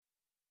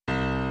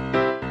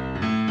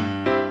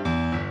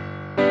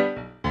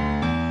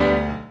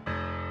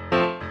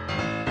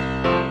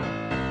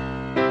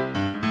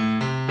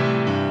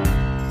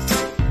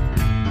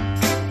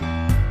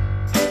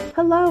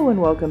Hello and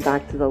welcome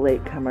back to The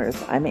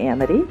Latecomers. I'm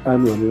Amity.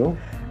 I'm Romeo.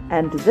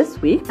 And this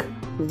week,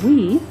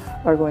 we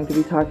are going to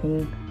be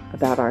talking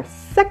about our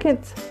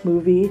second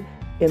movie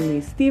in the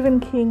Stephen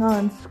King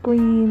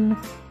on-screen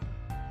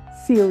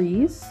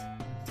series,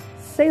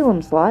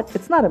 Salem's Lot.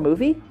 It's not a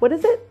movie. What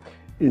is it?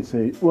 It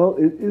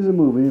is a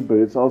movie, but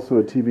it's also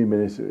a TV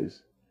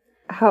miniseries.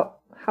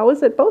 How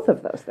is it both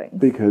of those things?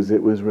 Because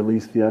it was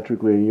released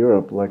theatrically in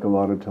Europe, like a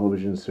lot of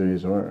television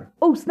series are.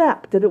 Oh,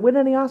 snap. Did it win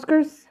any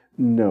Oscars?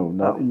 No,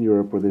 not in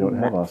Europe where they don't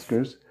have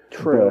Oscars.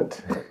 True.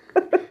 But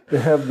they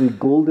have the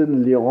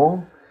Golden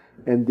Lion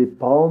and the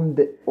Palme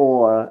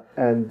d'Or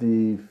and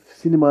the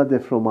Cinéma de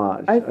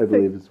Fromage, I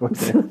believe is what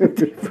the Cinéma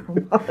de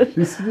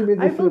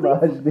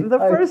Fromage. The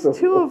first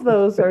two of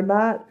those are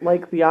not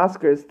like the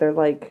Oscars. They're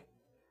like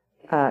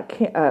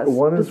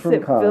one is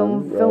from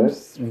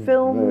Cannes,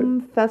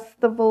 film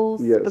festival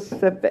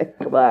specific.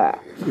 Blah.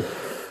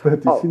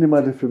 But the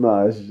Cinéma de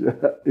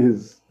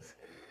Fromage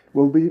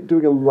we'll be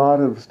doing a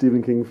lot of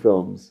Stephen King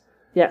films.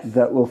 Yes.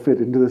 That will fit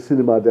into the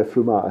Cinéma de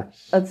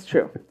Fromage. That's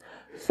true.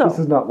 So this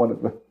is not one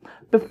of them.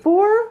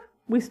 Before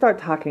we start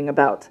talking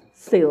about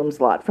Salem's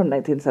Lot from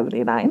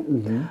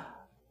 1979,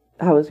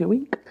 how was your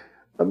week?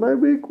 My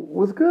week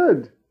was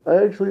good.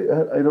 I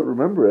don't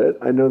remember it.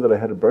 I know that I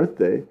had a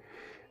birthday.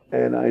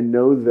 And I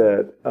know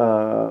that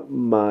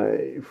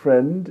my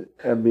friend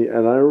and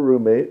our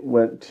roommate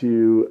went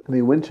to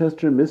the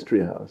Winchester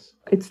Mystery House.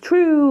 It's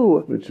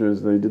true.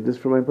 They did this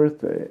for my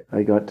birthday.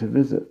 I got to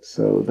visit,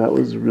 so that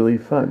was really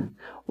fun.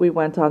 We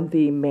went on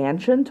the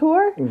mansion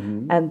tour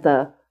and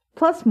the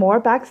Plus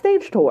More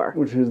backstage tour.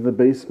 Which is the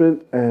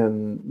basement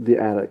and the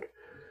attic.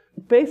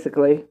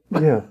 Basically.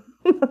 Yeah.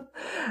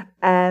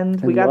 and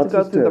we got to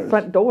go through the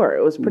front door.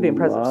 It was pretty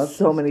impressive.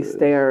 So many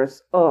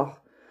stairs. Oh.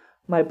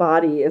 My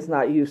body is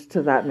not used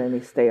to that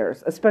many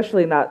stairs,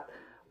 especially not,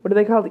 what are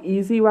they called,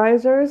 easy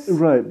risers?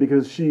 Right,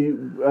 because she,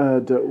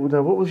 what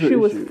was her She issue?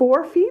 was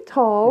 4 feet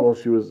tall. Well,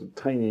 she was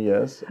tiny,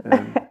 yes.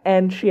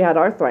 And she had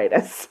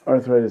arthritis.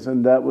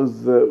 And that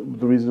was the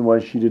reason why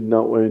she did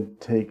not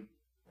want to take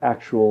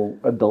actual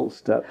adult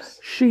steps.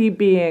 She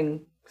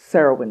being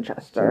Sarah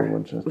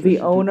Winchester,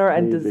 the owner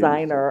and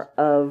designer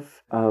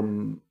of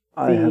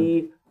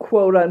the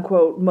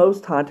quote-unquote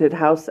most haunted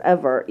house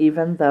ever,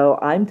 even though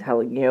I'm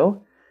telling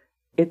you,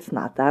 it's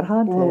not that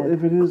haunted. Well,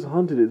 if it is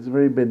haunted, it's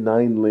very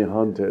benignly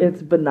haunted.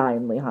 It's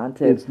benignly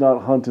haunted. It's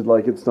not haunted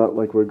like it's not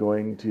like we're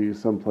going to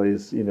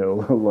someplace,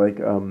 like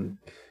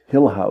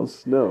Hill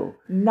House. No.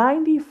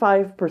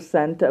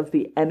 95% of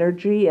the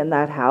energy in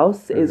that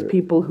house is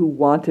people who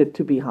wanted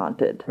to be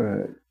haunted.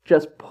 Right.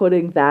 Just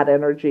putting that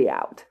energy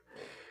out.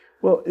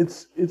 Well,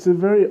 it's a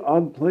very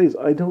odd place.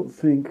 I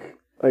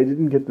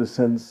didn't get the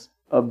sense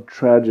of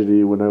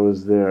tragedy when I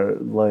was there.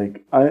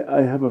 Like,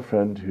 I have a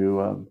friend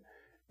who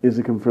is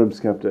a confirmed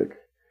skeptic.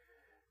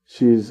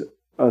 She's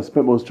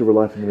spent most of her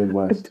life in the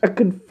Midwest. A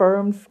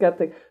confirmed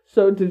skeptic.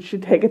 So did she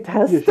take a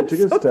test? Yeah, she took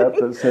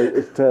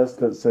a test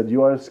that said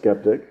you are a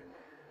skeptic.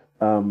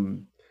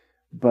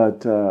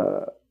 But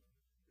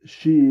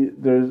she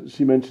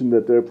mentioned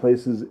that there are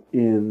places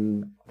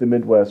in the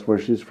Midwest where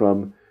she's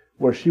from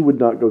where she would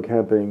not go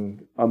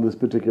camping on this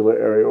particular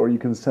area, or you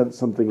can sense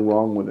something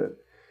wrong with it.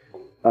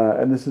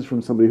 And this is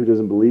from somebody who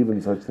doesn't believe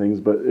in such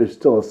things, but there's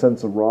still a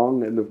sense of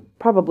wrong.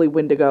 Probably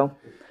Wendigo.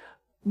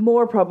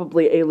 More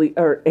probably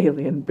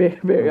alien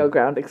burial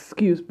ground.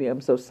 Excuse me,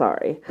 I'm so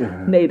sorry.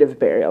 Native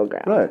burial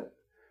ground. Right.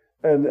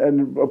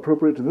 And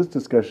appropriate to this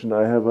discussion,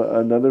 I have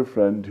another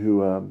friend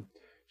who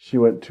she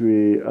went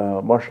to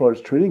a martial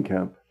arts training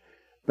camp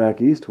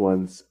back east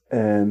once,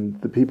 and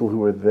the people who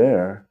were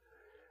there,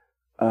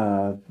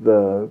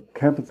 the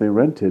camp that they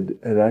rented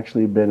had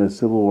actually been a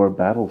Civil War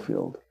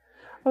battlefield.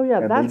 Oh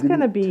yeah, that's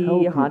going to be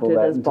haunted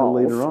as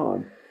balls. Later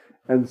on.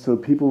 And so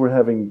people were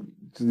having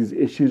these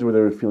issues where they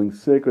were feeling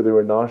sick or they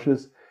were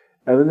nauseous.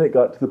 And then it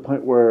got to the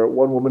point where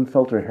one woman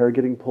felt her hair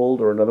getting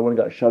pulled or another one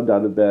got shoved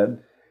out of bed.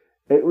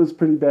 It was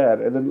pretty bad.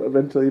 And then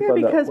eventually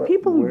found out. Because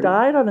people who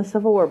died on a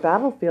Civil War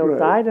battlefield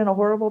died in a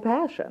horrible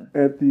passion.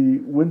 At the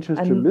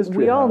Winchester Mystery House.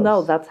 We all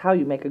know that's how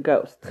you make a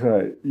ghost.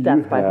 Right.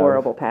 Death by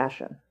horrible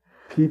passion.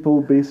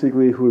 People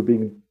basically who were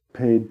being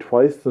paid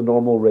twice the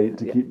normal rate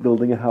to keep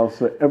building a house,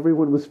 so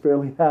everyone was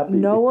fairly happy.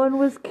 No one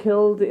was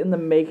killed in the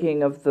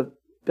making of the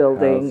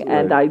building,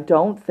 and I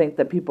don't think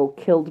that people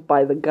killed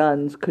by the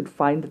guns could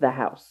find the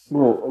house.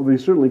 Well, they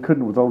certainly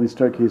couldn't with all these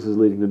staircases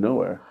leading to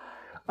nowhere.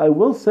 I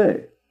will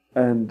say,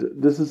 and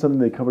this is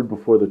something they covered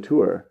before the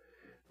tour,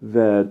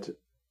 that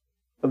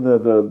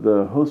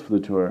the host for the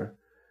tour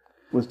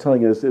was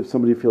telling us if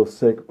somebody feels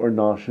sick or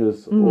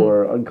nauseous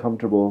or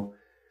uncomfortable,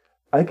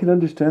 I can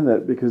understand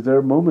that because there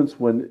are moments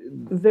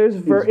when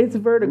it's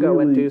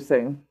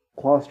vertigo-inducing.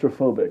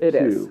 Claustrophobic, It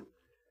is.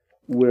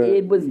 Where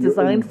it was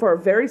designed for a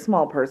very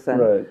small person.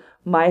 Right.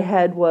 My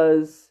head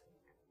was...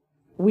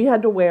 We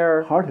had to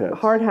wear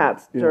hard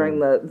hats during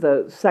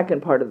the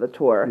second part of the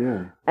tour.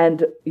 Yeah.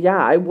 And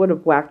I would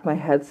have whacked my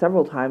head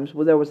several times.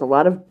 There was a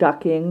lot of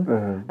ducking.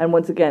 And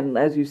once again,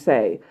 as you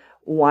say,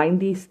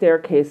 windy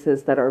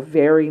staircases that are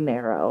very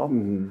narrow.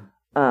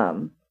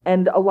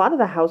 And a lot of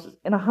the houses,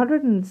 in a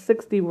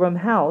 160-room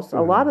house,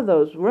 a lot of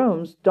those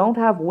rooms don't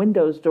have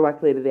windows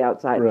directly to the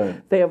outside.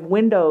 Right. They have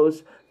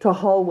windows to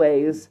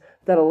hallways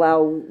that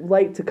allow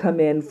light to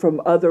come in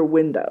from other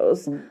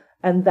windows.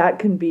 And that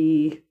can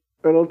be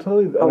And I'll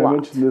tell you, and I lot.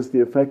 mentioned this,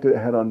 the effect it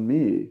had on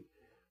me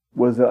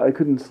was that I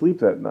couldn't sleep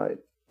that night.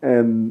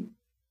 And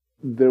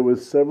there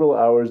was several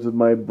hours of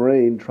my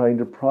brain trying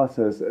to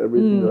process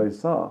everything that I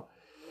saw.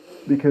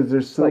 Because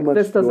there's so much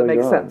this doesn't going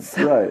make on. sense.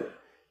 Right.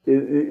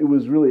 It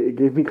was really, it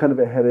gave me kind of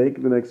a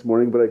headache the next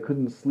morning, but I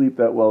couldn't sleep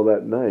that well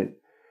that night.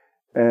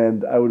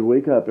 And I would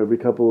wake up every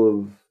couple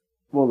of,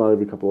 well, not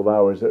every couple of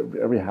hours,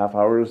 every half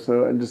hour or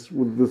so, and just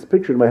with this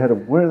picture in my head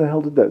of where the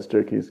hell did that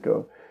staircase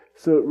go?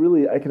 So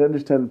really, I can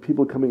understand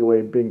people coming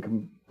away being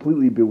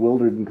completely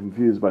bewildered and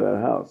confused by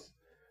that house.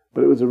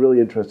 But it was a really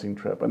interesting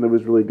trip, and there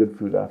was really good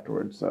food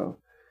afterwards. So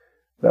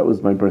that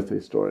was my birthday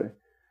story.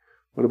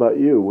 What about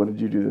you? What did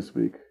you do this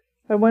week?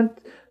 I went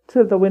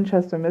to the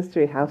Winchester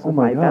Mystery House with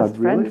my best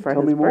friend really? for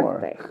Tell his me more.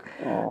 birthday.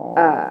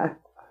 Aww.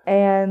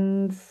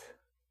 And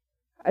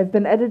I've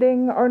been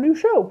editing our new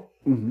show.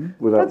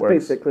 That's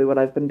Basically what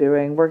I've been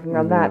doing, working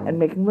on that and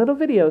making little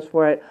videos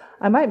for it.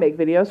 I might make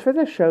videos for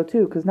this show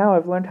too, because now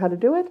I've learned how to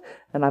do it,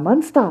 and I'm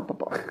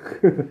unstoppable.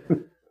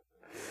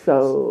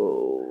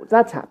 So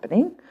that's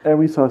happening. And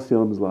we saw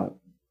Salem's Lot.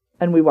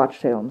 And we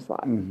watched Salem's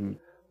Lot.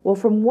 Well,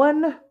 from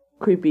one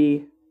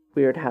creepy,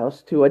 weird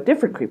house to a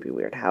different creepy,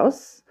 weird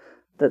house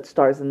that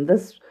stars in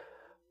this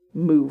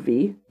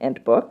movie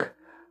and book.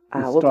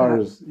 It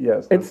stars,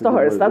 yes. It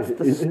stars. That's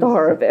the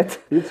star of it.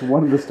 It's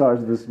one of the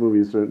stars of this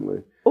movie,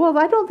 certainly. Well,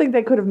 I don't think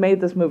they could have made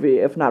this movie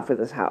if not for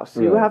this house.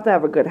 You have to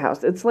have a good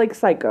house. It's like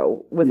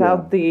Psycho.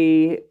 Without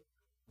the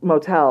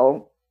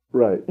motel,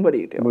 right? What do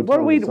you do? What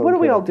are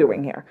we all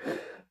doing here?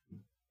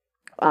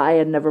 I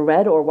had never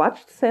read or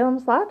watched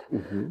Salem's Lot,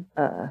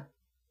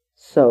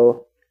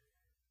 so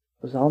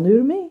it was all new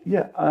to me.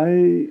 Yeah,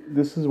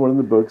 this is one of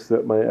the books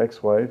that my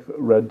ex-wife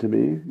read to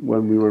me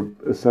when we were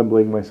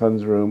assembling my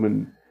son's room,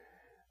 and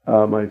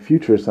my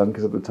future son,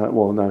 because at the time,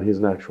 well, now he's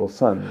an actual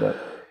son,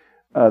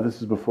 but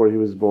this is before he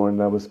was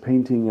born. I was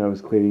painting, I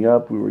was cleaning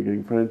up, we were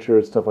getting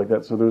furniture, stuff like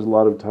that, so there was a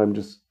lot of time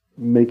just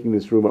making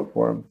this room up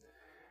for him.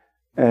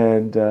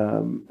 And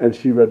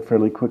she read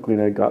fairly quickly,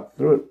 and I got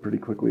through it pretty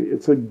quickly.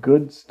 It's a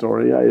good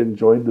story. I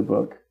enjoyed the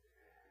book.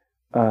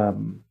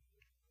 I'd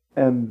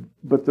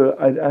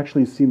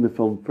actually seen the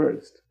film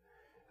first.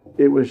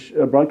 It was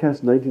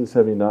broadcast in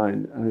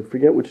 1979, and I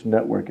forget which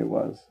network it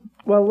was.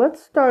 Well,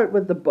 let's start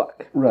with the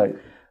book. Right.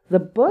 The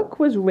book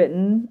was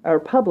written or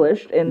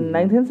published in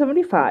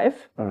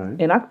 1975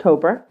 in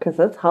October, because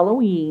that's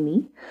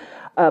Halloween-y,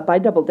 by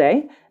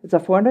Doubleday. It's a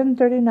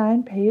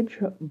 439-page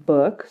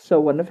book, so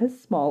one of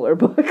his smaller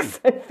books,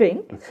 I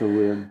think. That's so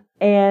weird.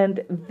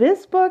 And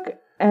this book,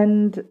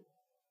 and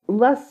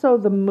less so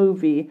the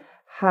movie,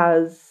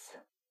 has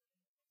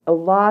a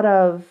lot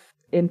of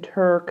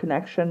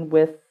interconnection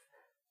with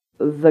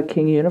the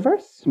King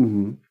universe.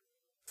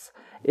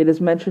 It is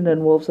mentioned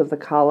in Wolves of the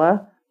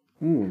Kala.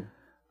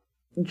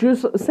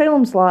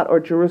 Salem's Lot or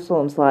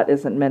Jerusalem's Lot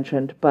isn't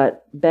mentioned,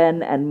 but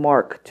Ben and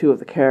Mark, two of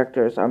the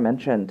characters, are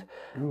mentioned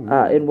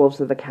in Wolves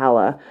of the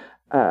Kala.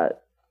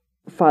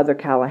 Father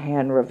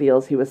Callahan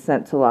reveals he was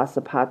sent to Los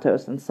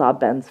Zapatos and saw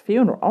Ben's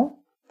funeral,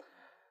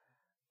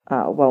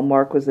 while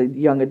Mark was a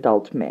young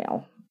adult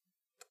male.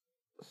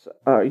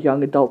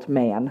 Young adult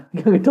man.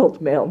 Young adult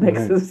male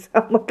makes it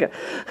sound like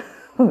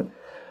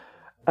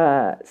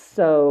a...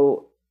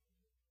 So...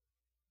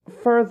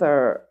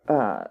 Further,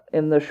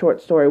 in the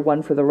short story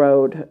One for the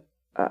Road,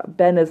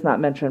 Ben is not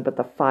mentioned, but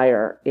the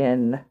fire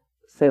in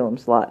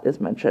Salem's Lot is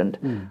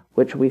mentioned,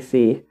 which we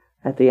see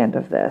at the end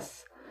of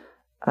this.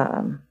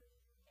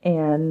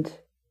 And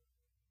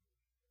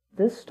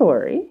this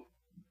story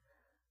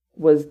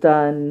was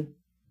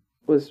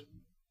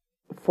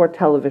for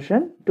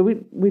television.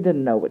 We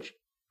didn't know which.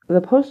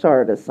 The poster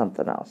art is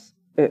something else.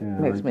 It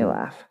makes me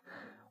laugh.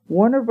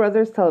 Warner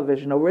Brothers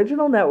Television,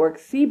 original network,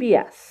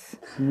 CBS.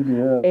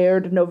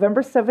 Aired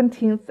November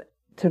 17th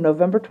to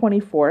November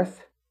 24th.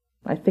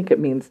 I think it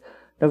means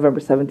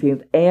November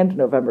 17th and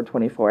November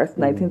 24th,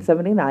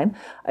 1979.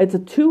 It's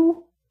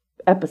 2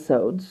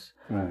 episodes.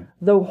 Right.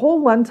 The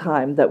whole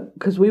runtime,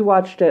 because we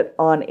watched it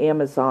on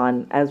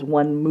Amazon as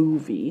one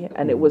movie,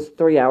 and it was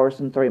 3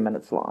 hours and 3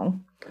 minutes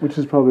long. Which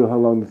is probably how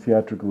long the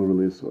theatrical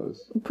release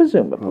was.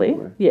 Presumably,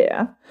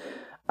 yeah.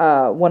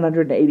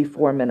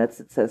 184 minutes,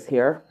 it says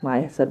here.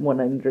 I said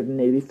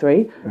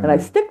 183, and I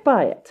stick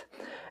by it.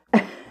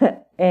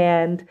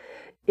 And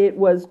it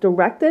was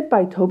directed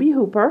by Tobe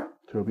Hooper.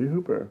 Tobe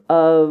Hooper.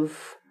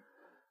 Of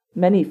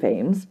many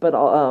fames, but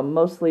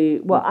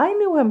mostly... Well, I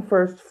knew him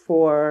first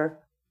for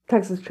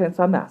Texas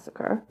Chainsaw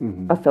Massacre,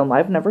 a film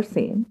I've never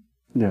seen.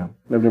 Yeah,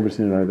 I've never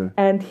seen it either.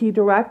 And he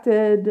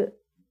directed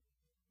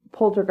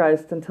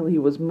Poltergeist until he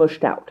was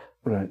mushed out.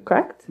 Right.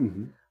 Correct?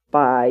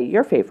 By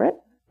your favorite...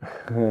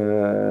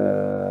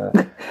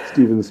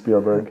 Steven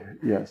Spielberg,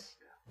 yes.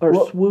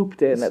 or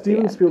swooped in at the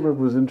Steven end. Spielberg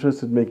was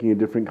interested in making a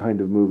different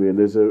kind of movie, and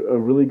there's a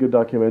really good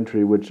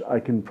documentary which I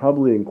can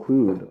probably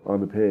include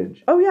on the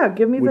page. Oh yeah,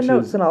 give me the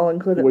notes and I'll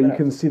include it. Where you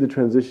can see the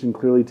transition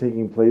clearly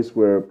taking place,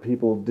 where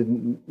people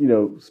didn't,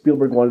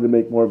 Spielberg wanted to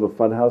make more of a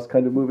funhouse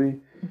kind of movie,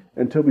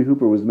 and Tobe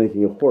Hooper was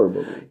making a horror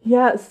movie.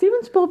 Yeah,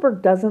 Steven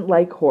Spielberg doesn't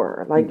like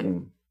horror. Like,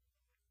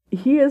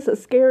 he is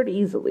scared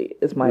easily,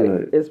 is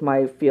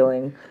my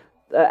feeling.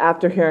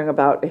 After hearing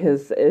about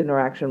his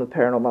interaction with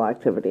Paranormal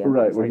Activity. And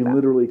where he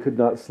literally could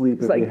not sleep.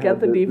 It's like, get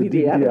the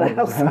DVD out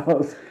of the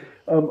house.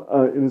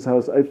 In his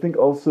house. I think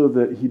also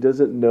that he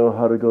doesn't know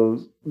how to go...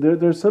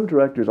 There's some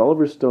directors.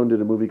 Oliver Stone did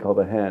a movie called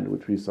The Hand,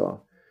 which we saw,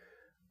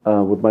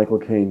 with Michael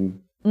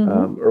Caine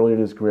earlier in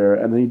his career.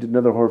 And then he did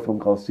another horror film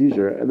called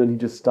Seizure, and then he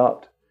just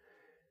stopped.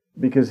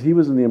 Because he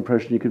was in the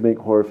impression you could make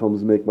horror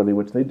films and make money,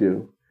 which they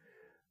do.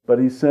 But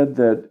he said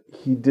that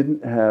he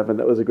didn't have, and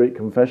that was a great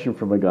confession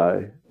from a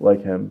guy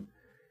like him,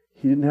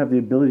 he didn't have the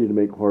ability to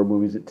make horror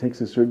movies. It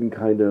takes a certain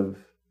kind of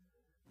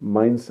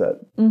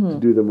mindset to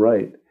do them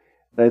right.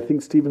 And I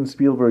think Steven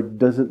Spielberg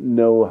doesn't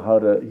know how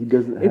to... He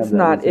doesn't have It's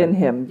not in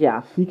him,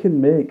 yeah. He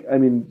can make... I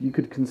mean, you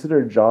could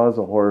consider Jaws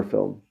a horror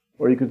film.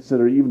 Or you could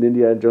consider even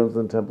Indiana Jones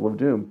and the Temple of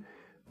Doom.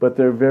 But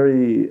they're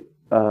very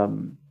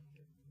kind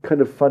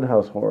of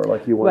funhouse horror,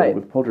 like he wanted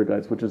with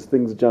Poltergeist, which is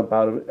things jump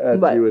out at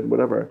you and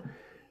whatever.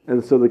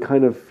 And so the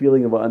kind of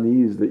feeling of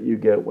unease that you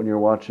get when you're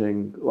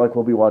watching, like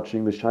we'll be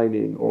watching The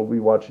Shining, or we'll be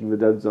watching The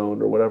Dead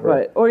Zone, or whatever.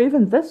 Right, or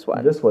even this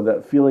one.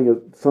 That feeling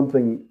of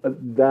something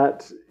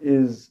that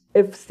is...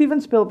 If Steven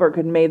Spielberg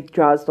had made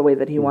Jaws the way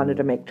that he wanted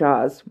to make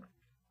Jaws,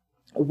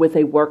 with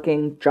a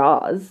working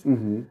Jaws,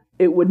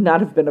 it would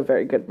not have been a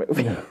very good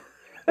movie. Yeah.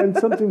 And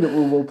something that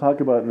we'll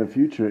talk about in the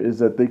future is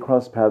that they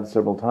crossed paths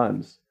several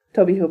times.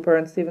 Tobe Hooper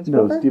and Steven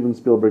Spielberg? No, Steven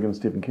Spielberg and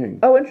Stephen King.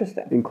 Oh,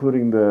 interesting.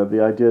 Including the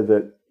idea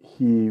that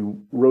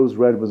Rose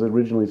Red was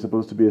originally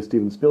supposed to be a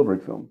Steven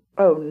Spielberg film.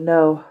 Oh,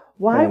 no.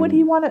 Why would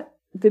he want to...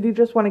 Did he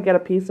just want to get a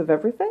piece of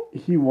everything?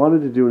 He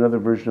wanted to do another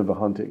version of The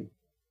Haunting.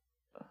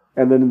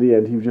 And then in the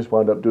end, he just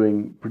wound up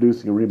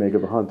producing a remake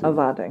of The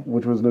Haunting.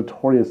 Which was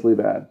notoriously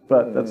bad.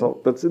 But that's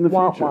all. That's in the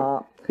future.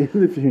 Wah. In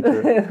the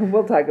future.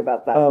 We'll talk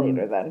about that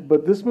later then.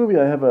 But this movie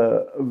I have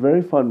a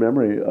very fond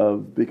memory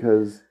of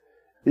because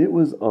it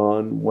was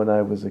on when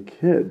I was a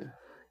kid.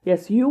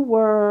 Yes, you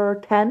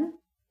were 10?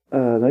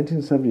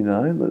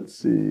 1979, let's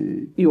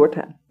see. You were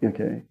 10.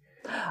 Okay.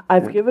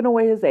 I've given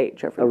away his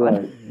age, everyone.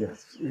 Right,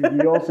 yes.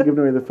 You also given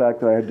away the fact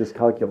that I had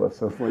dyscalculia,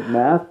 so like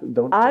math,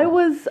 don't... I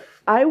was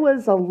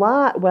a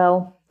lot,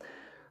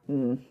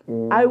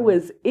 I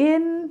was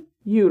in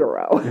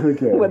utero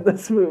when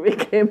this movie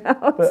came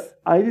out. But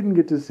I didn't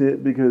get to see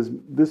it because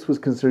this was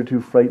considered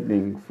too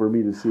frightening for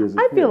me to see as a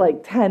kid. I feel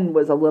like 10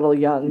 was a little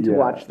young to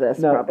watch this,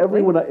 now, probably.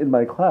 Everyone in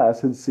my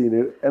class had seen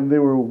it, and they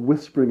were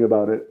whispering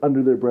about it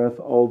under their breath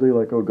all day,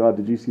 like, oh God,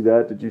 did you see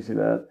that? Did you see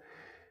that?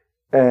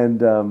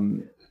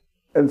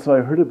 And so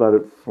I heard about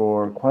it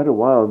for quite a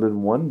while, and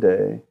then one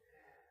day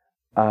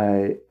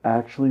I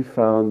actually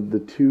found the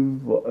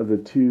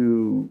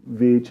two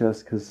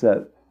VHS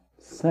cassette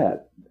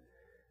set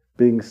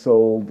being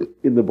sold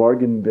in the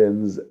bargain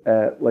bins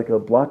at like a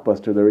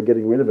Blockbuster. They were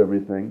getting rid of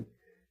everything,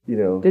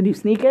 Did you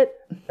sneak it?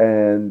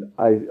 And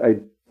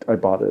I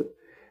bought it.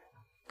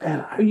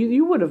 And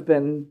you would have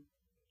been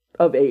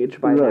of age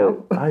by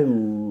now. I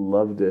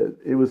loved it.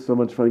 It was so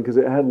much fun because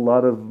it had a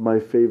lot of my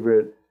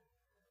favorite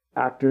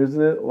actors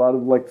in it. A lot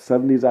of like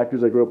 70s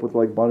actors I grew up with,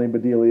 like Bonnie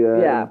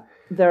Bedelia. Yeah,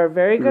 there are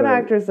very good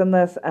actors in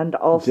this, and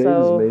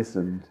also James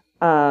Mason.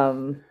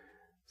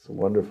 It's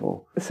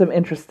wonderful. Some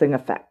interesting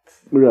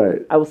effects.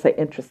 Right. I will say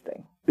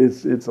interesting.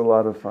 It's a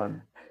lot of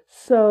fun.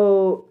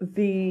 So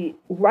the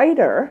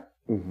writer,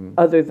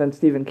 other than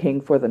Stephen King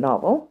for the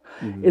novel,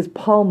 is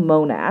Paul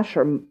Monash,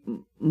 or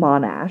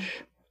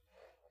Monash,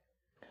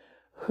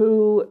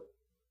 who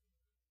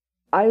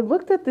I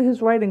looked at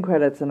his writing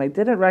credits and I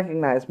didn't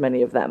recognize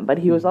many of them, but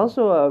he was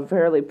also a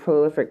fairly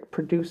prolific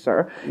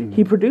producer.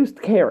 He produced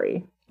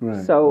Carrie.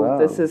 Right. So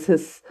this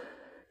is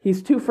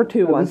he's 2 for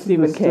 2 on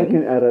Stephen King.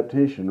 Second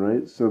adaptation,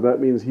 right? So that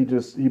means he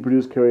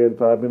produced Carrie and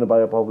thought, I'm going to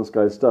buy up all this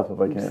guy's stuff if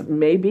I can.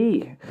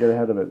 Maybe. Get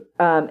ahead of it.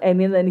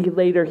 And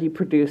then he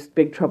produced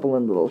Big Trouble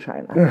in Little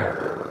China.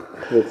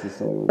 That's a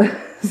song.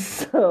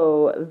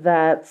 So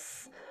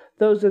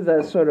those are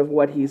the sort of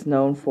what he's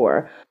known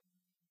for.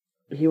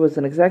 He was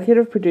an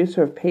executive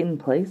producer of Peyton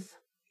Place.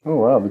 Oh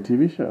wow, the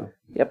TV show.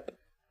 Yep.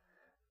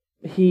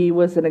 He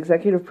was an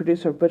executive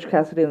producer of Butch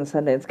Cassidy and the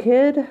Sundance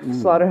Kid,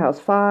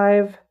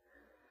 Slaughterhouse-5,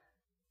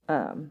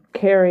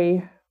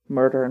 Carrie,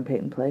 Murder in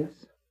Peyton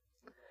Place,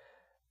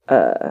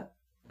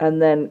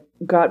 and then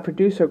got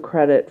producer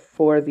credit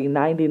for the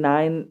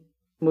 1999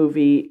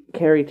 movie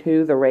Carrie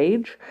 2, The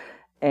Rage,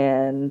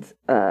 and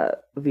the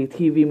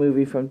TV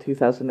movie from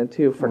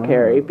 2002 for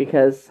Carrie,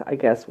 because I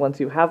guess once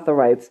you have the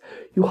rights,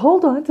 you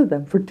hold on to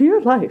them for dear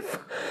life.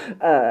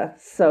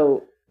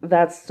 So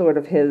that's sort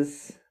of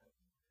his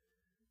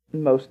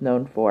most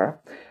known for.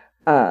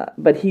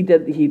 But he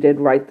did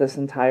write this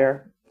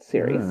entire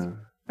series.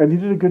 Yeah. And he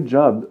did a good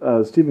job.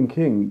 Stephen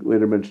King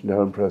later mentioned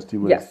how impressed he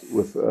was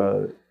with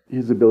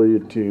his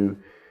ability to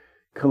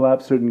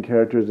collapse certain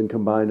characters and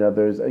combine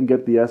others and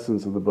get the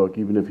essence of the book,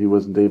 even if he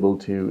wasn't able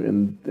to,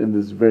 in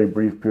this very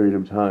brief period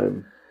of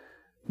time,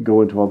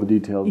 go into all the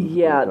details.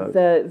 Yeah,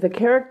 the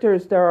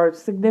characters, there are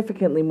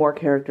significantly more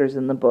characters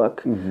in the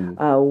book.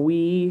 Mm-hmm.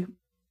 We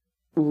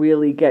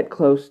really get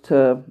close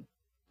to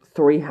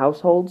 3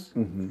 households,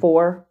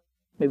 4,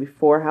 maybe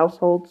 4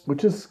 households.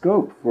 Which is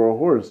scope for a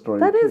horror story.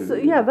 That is,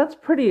 yeah, that's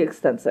pretty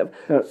extensive.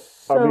 Are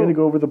we going to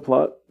go over the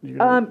plot?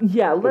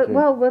 Yeah,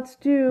 let's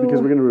do...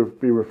 Because we're going to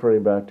be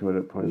referring back to it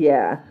at points.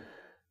 Yeah.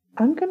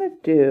 I'm going to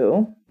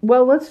do...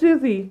 Well, let's do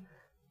the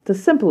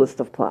simplest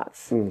of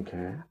plots.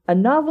 Okay. A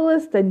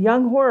novelist and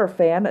young horror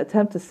fan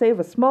attempt to save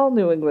a small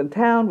New England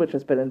town which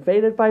has been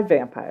invaded by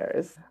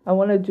vampires. I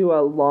want to do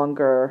a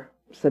longer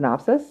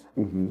synopsis.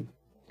 Mm-hmm.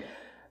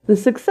 The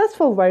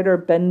successful writer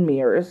Ben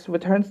Mears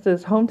returns to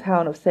his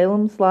hometown of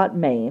Salem,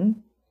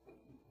 Maine.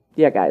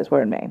 Yeah, guys,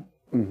 we're in Maine.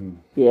 Mm-hmm.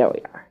 Yeah, we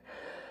are.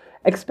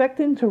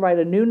 Expecting to write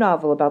a new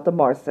novel about the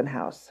Marston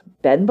house.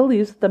 Ben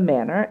believes the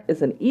manor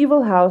is an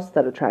evil house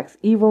that attracts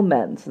evil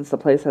men, since the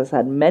place has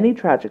had many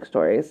tragic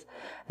stories,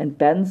 and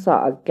Ben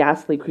saw a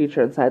ghastly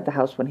creature inside the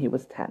house when he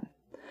was 10.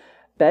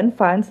 Ben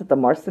finds that the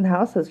Marston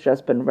house has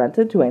just been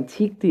rented to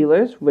antique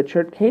dealers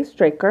Richard K.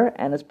 Straker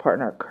and his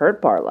partner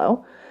Kurt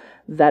Barlow,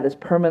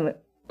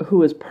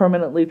 who is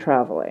permanently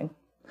traveling.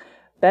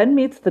 Ben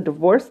meets the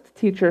divorced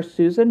teacher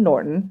Susan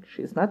Norton,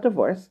 she's not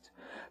divorced,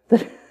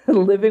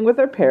 living with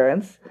her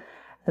parents,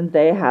 and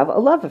they have a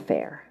love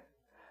affair.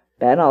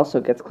 Ben also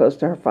gets close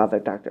to her father,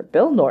 Dr.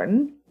 Bill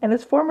Norton, and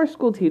his former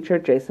school teacher,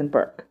 Jason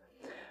Burke.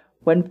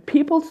 When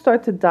people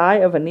start to die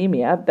of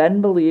anemia,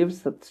 Ben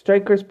believes that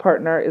Straker's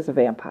partner is a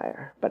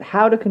vampire, but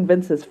how to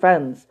convince his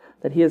friends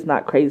that he is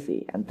not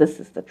crazy, and this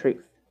is the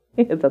truth.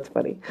 That's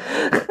funny.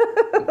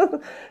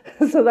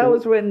 So that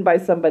was written by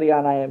somebody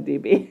on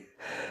IMDb.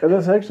 And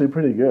that's actually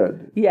pretty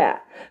good. Yeah.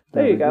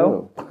 There you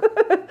go.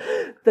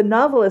 The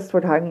novelist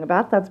we're talking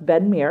about, that's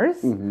Ben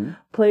Mears,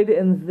 played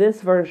in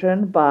this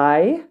version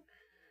by...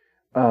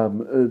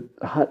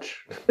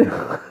 Hutch.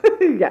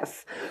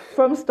 Yes.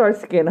 From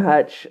Starsky and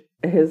Hutch,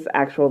 his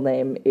actual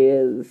name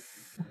is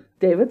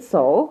David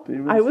Soul.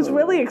 I was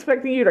really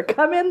expecting you to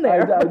come in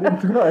there. I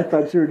didn't know. I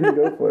thought you were going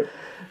to go for it.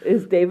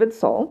 Is David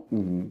Soul.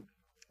 Mm-hmm.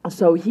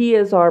 So he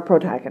is our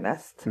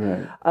protagonist.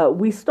 Right.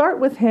 We start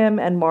with him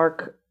and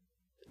Mark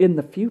in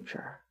the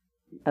future.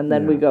 And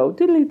then we go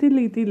diddly,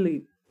 diddly,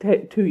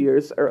 diddly 2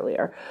 years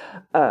earlier.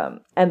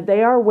 And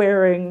they are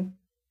wearing...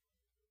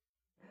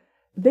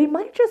 They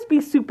might just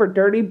be super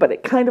dirty, but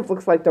it kind of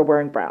looks like they're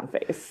wearing brown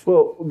face.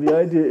 Well, the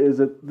idea is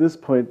at this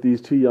point,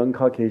 these 2 young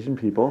Caucasian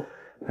people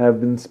have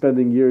been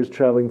spending years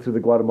traveling through the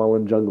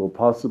Guatemalan jungle,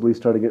 possibly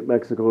starting at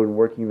Mexico and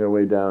working their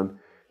way down.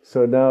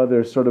 So now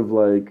they're sort of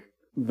like...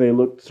 They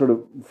look sort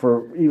of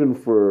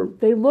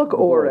They look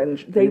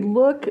orange. They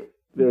look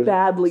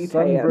badly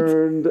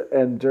sunburned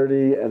and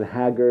dirty and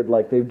haggard,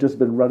 like they've just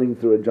been running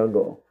through a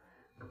jungle.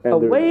 And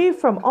away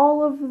from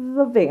all of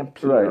the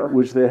vampire. Right,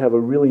 which they have a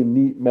really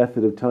neat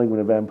method of telling when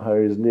a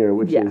vampire is near,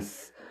 which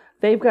is...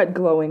 They've got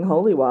glowing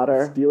holy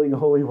water. Stealing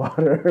holy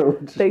water.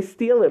 They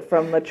steal it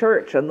from the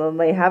church, and then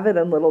they have it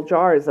in little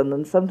jars, and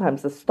then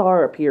sometimes a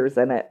star appears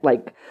in it,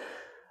 like...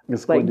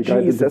 It's going to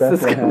guide them to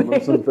Bethlehem or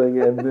something,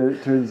 and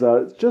it turns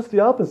out it's just the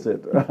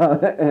opposite.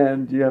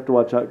 And you have to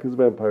watch out because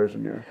vampires are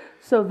near.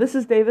 So this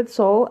is David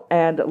Soul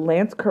and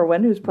Lance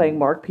Kerwin, who's playing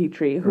Mark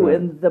Petrie, who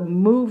in the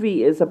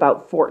movie is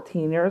about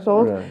 14 years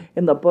old. Right.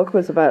 In the book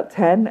was about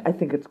 10. I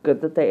think it's good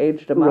that they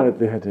aged him up. Right,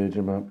 they had to age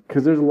him up.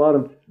 Because there's a lot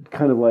of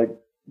kind of like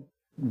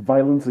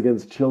violence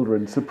against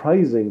children,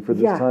 surprising for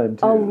this time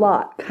too. A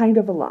lot, kind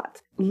of a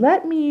lot.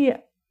 Let me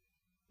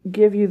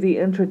give you the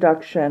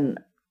introduction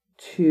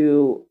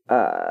to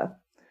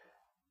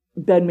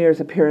Ben Mears'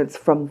 appearance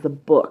from the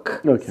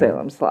book,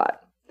 Salem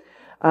Slot.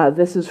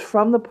 This is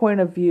from the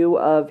point of view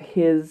of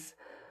his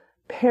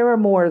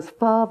paramour's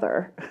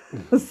father.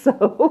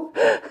 So,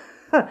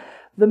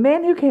 the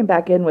man who came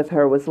back in with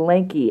her was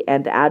lanky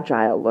and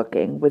agile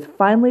looking, with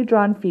finely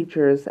drawn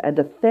features and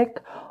a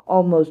thick,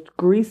 almost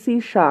greasy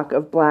shock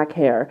of black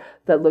hair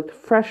that looked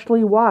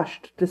freshly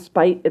washed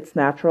despite its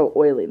natural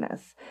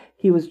oiliness.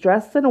 He was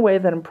dressed in a way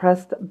that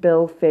impressed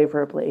Bill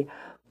favorably.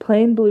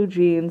 Plain blue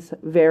jeans,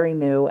 very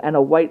new, and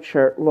a white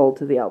shirt rolled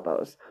to the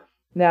elbows.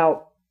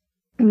 Now,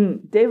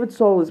 David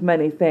Soul is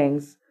many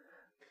things.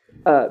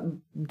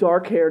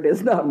 Dark-haired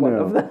is not one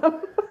of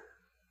them.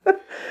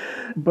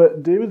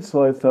 But David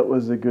Soul, I thought,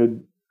 was a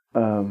good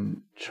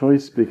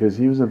choice because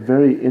he was a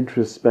very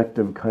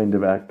introspective kind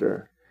of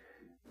actor.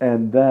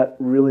 And that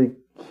really,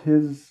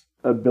 his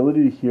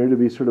ability here to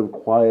be sort of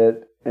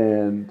quiet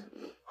and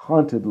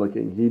haunted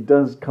looking, he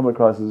does come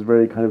across as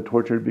very kind of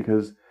tortured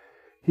because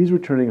he's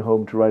returning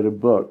home to write a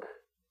book.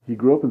 He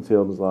grew up in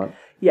Salem's Lot.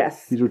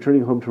 Yes. He's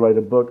returning home to write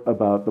a book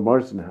about the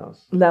Marston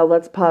house. Now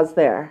let's pause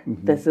there.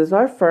 Mm-hmm. This is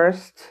our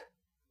first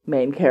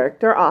main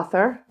character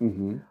author.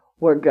 Mm-hmm.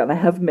 We're going to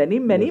have many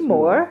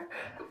more.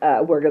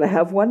 We're going to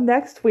have one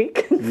next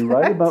week. You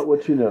write about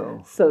what you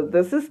know. So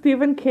this is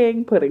Stephen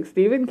King putting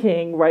Stephen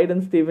King right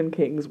in Stephen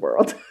King's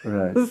world.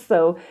 Right.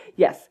 So,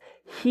 yes,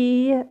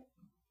 he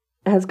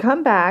has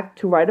come back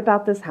to write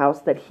about this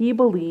house that he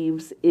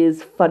believes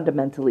is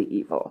fundamentally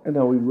evil. And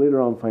now we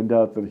later on find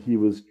out that he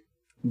was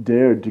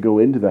dared to go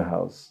into the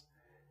house,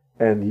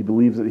 and he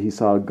believes that he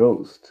saw a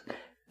ghost.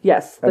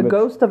 Yes, the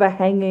ghost of a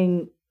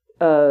hanging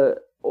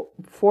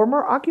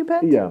former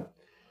occupant? Yeah.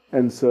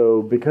 And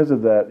so because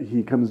of that,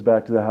 he comes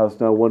back to the house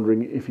now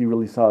wondering if he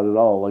really saw it at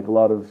all, like a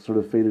lot of sort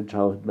of faded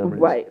childhood memories.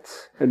 Right.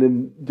 And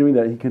in doing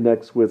that, he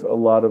connects with a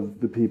lot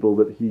of the people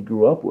that he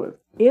grew up with.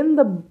 In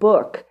the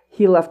book,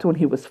 he left when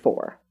he was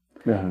 4.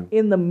 Uh-huh.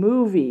 In the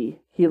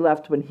movie, he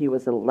left when he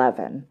was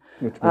 11.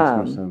 Which makes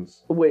no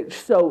sense.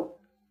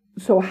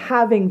 So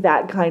having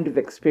that kind of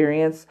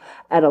experience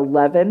at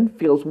 11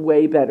 feels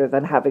way better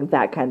than having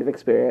that kind of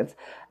experience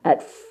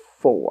at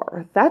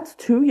 4. That's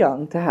too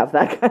young to have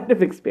that kind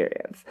of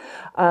experience.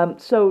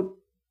 So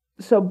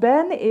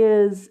Ben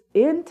is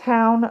in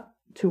town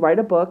to write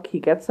a book. He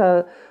gets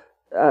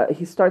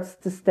he starts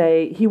to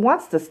stay. He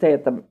wants to stay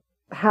at the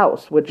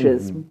house, which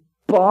is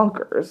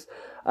bonkers,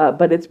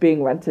 but it's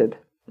being rented.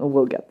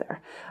 We'll get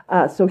there.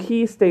 So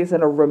he stays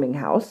in a rooming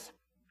house,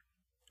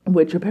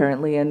 which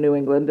apparently in New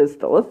England is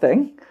still a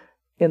thing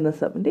in the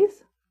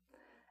 70s.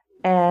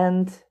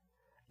 And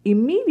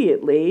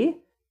immediately,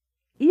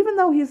 even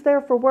though he's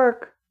there for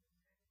work,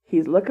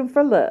 he's looking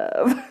for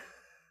love.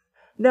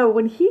 No,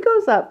 when he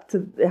goes up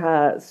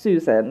to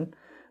Susan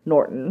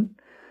Norton,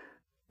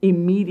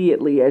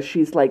 immediately as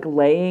she's like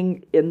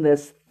laying in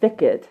this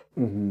thicket,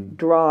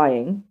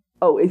 drawing.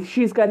 Oh,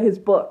 she's got his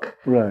book.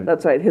 Right.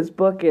 That's right. His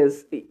book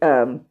is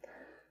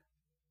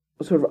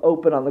sort of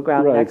open on the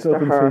ground next to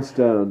her. Face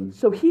down.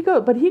 So he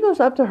goes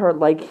up to her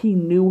like he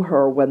knew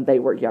her when they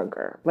were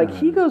younger. Like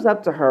he goes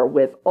up to her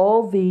with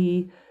all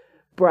the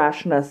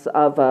brashness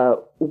of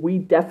we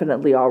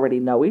definitely already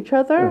know each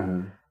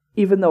other,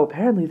 even though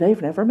apparently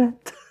they've never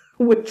met.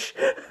 Which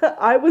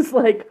I was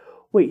like,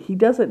 wait, he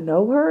doesn't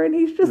know her and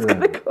he's just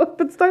gonna go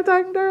up and start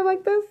talking to her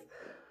like this?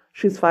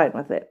 She's fine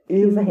with it.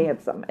 He's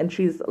handsome and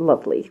she's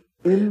lovely.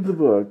 In the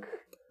book,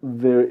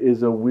 there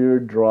is a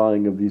weird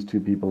drawing of these two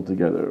people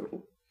together.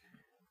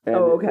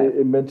 And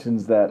it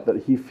mentions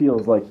that he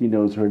feels like he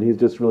knows her and he's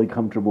just really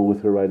comfortable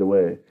with her right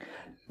away.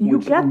 You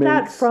get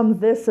that from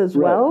this as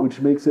well. Which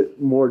makes it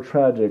more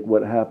tragic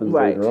what happens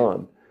later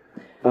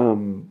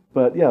on.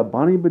 But yeah,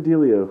 Bonnie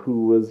Bedelia,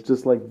 who was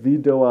just like the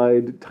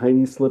doe-eyed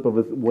tiny slip of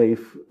a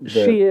waif.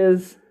 She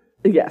is,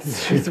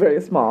 yes, she's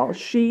very small.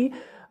 She,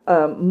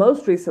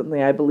 most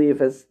recently, I believe,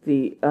 was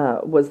the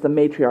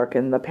matriarch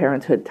in the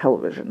Parenthood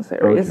television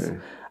series,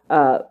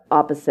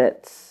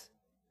 opposite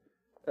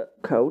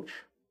Coach.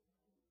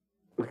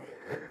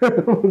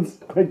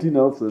 Quincy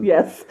Nelson.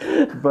 Yes.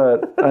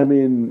 But, I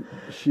mean,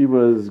 she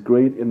was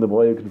great in The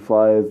Boy Who Could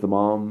Fly as the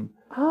mom.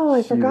 Oh,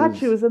 I forgot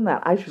she was in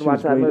that. I should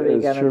watch that movie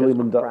again. Shirley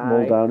and just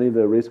cry. Muldowney,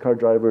 the race car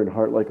driver in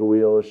Heart Like a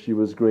Wheel. She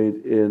was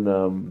great in,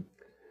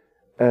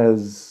 at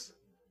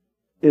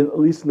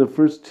least in the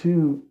first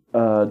 2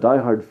 Die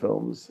Hard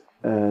films,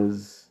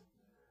 as...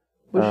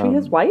 Was she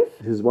his wife?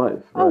 His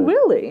wife. Oh, right.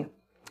 really?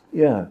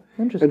 Yeah.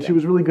 Interesting. And she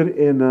was really good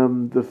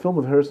in the film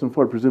with Harrison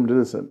Ford, Presumed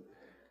Innocent,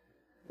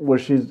 where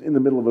she's in the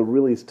middle of a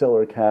really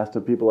stellar cast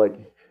of people like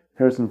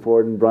Harrison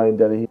Ford and Brian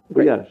Dennehy.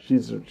 But yeah,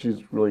 she's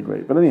really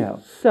great. But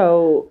anyhow.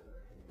 So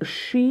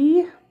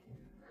she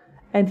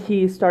and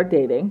he start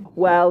dating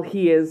while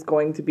he is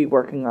going to be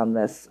working on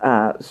this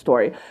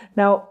story.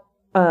 Now,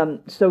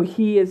 so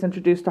he is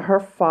introduced to her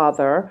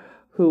father,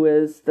 who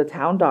is the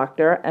town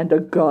doctor and a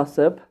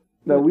gossip.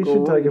 Now, we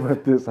should talk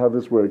about this, how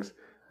this works.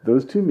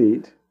 Those two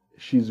meet.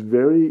 She's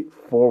very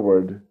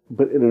forward,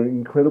 but in an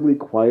incredibly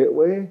quiet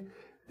way.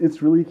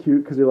 It's really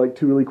cute because they're like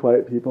two really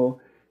quiet people.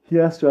 He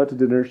asks her out to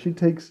dinner. She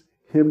takes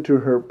him to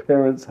her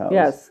parents' house.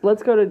 Yes,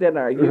 let's go to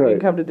dinner. You can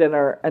come to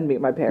dinner and meet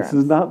my parents.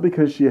 This is not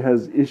because she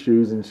has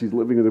issues and she's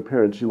living with her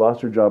parents. She lost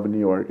her job in New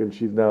York and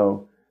she's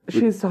now...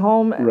 She's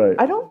home. Right.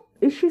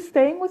 Is she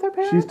staying with her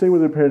parents? She's staying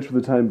with her parents for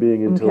the time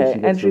being until she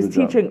gets and she's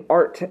another job. teaching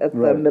art at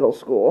the middle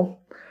school.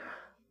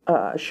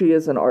 She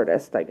is an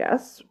artist, I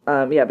guess.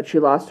 But she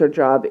lost her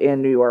job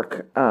in New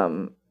York,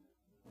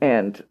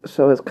 and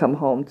so has come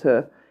home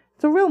to...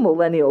 It's a real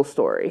millennial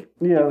story,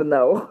 even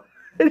though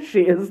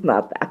she is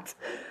not that.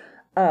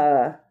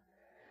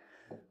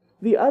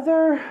 The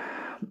other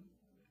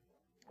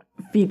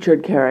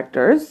featured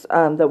characters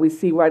that we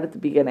see right at the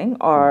beginning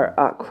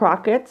are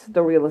Crockett,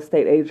 the real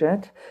estate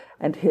agent,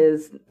 and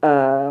his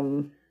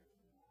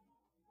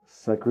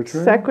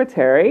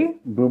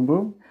secretary. Boom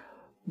Boom.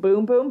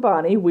 Boom Boom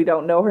Bonnie. We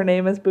don't know her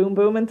name is Boom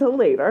Boom until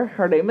later.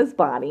 Her name is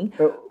Bonnie.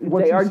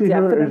 Once you see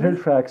her in her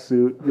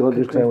tracksuit, you'll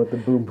understand what the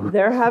Boom Boom is.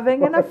 They're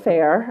having an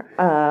affair.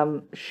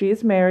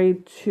 She's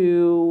married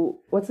to...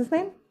 What's his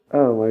name?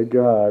 Oh my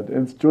God!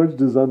 And it's George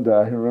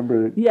DeZunda. I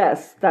remember.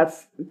 Yes,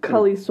 that's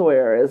Cully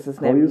Sawyer is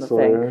his name in the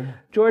thing.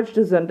 George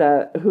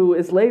DeZunda, who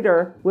is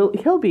later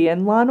he'll be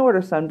in Law and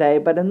Order someday,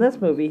 but in this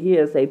movie he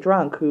is a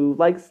drunk who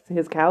likes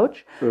his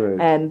couch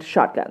and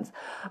shotguns.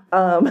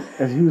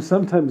 And he was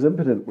sometimes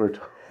impotent, we're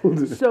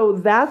told. So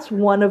that's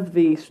one of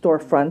the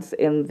storefronts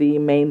in the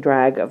main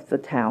drag of the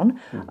town.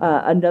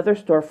 Another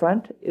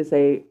storefront is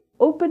a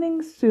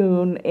opening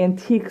soon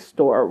antique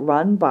store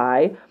run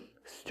by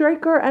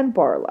Straker and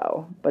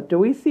Barlow. But do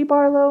we see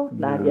Barlow?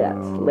 Not yet.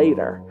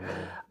 Later.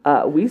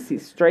 We see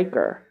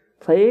Straker,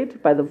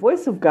 played by the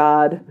voice of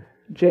God,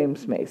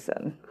 James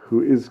Mason.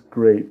 Who is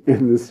great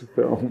in this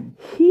film.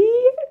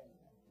 He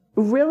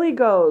really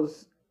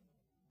goes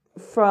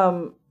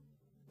from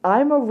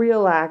I'm a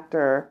real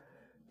actor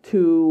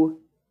to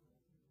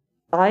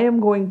I am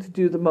going to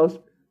do the most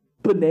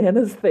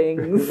bananas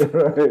things.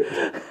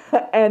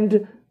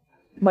 And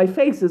my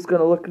face is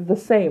going to look the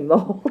same the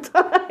whole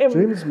time.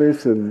 James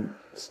Mason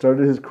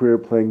started his career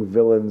playing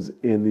villains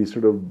in these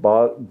sort of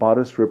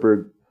bodice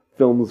ripper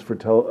films for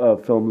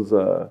films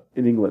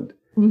in England.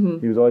 Mm-hmm.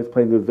 He was always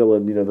playing the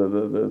villain,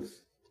 the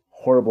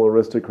horrible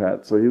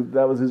aristocrat. So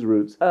that was his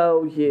roots.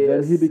 Oh,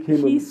 yes.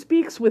 Then he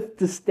speaks with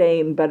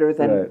disdain better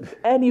than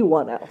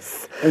anyone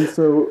else. And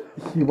so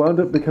he wound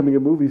up becoming a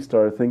movie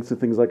star thanks to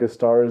things like A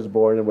Star is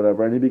Born and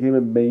whatever, and he became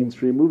a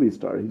mainstream movie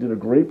star. He did a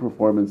great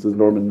performance as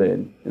Norman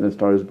Maine in A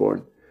Star is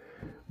Born.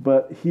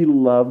 But he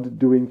loved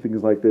doing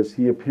things like this.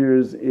 He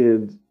appears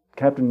in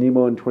Captain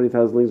Nemo and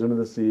 20,000 Leagues Under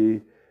the Sea.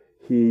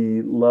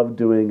 He loved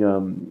doing...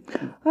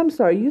 I'm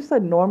sorry, you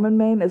said Norman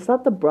Maine. Is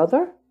that the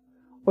brother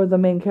or the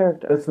main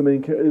character? That's the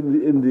main character.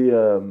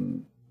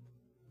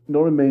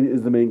 Norman Maine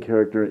is the main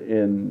character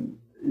in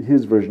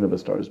his version of A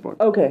Star is Born.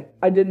 Okay,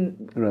 I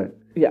didn't... Right.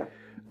 Yeah.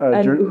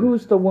 And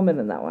who's the woman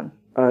in that one?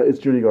 It's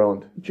Judy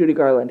Garland. Judy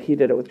Garland. He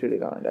did it with Judy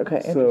Garland.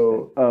 Okay.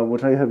 So,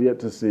 which I have yet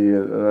to see.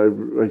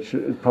 I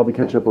should probably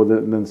catch up with it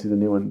and then see the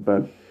new one.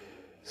 But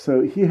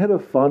so he had a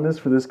fondness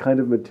for this kind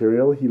of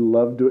material. He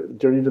loved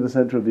Journey to the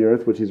Center of the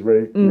Earth, which he's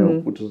very,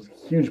 which was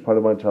a huge part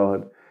of my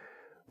childhood.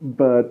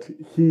 But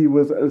he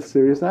was a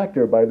serious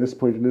actor by this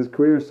point in his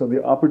career. So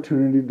the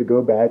opportunity to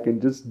go back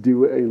and just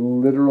do a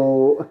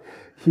literal,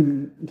 he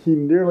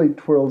nearly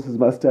twirls his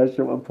mustache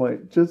at one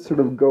point, just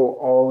sort of go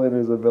all in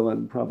as a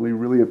villain, probably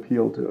really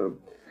appealed to him.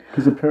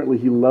 Because apparently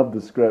he loved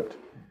the script.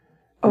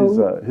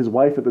 His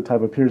wife at the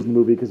time appears in the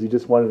movie because he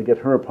just wanted to get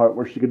her a part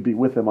where she could be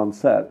with him on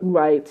set.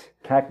 Right.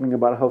 Cackling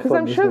about how fun Because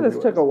I'm sure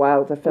this took a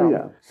while to film.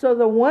 Yeah. So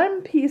the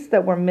one piece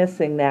that we're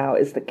missing now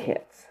is the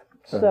kids.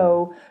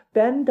 So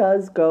Ben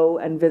does go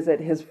and visit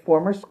his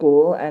former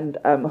school and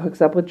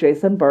hooks up with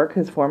Jason Burke,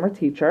 his former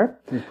teacher.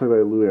 He's played by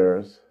Lou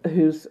Ayres.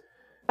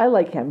 I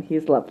like him.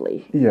 He's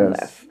lovely.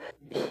 Yes.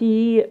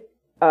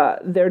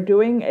 They're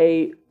doing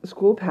a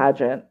school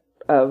pageant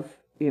of,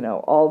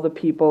 all the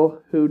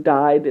people who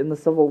died in the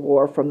Civil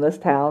War from this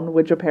town,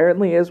 which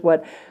apparently is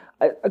what,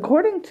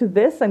 according to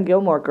this and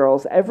Gilmore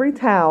Girls, every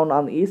town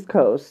on the East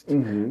Coast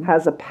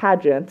has a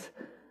pageant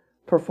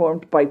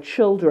performed by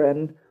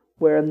children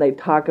wherein they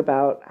talk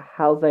about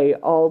how they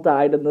all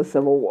died in the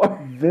Civil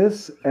War.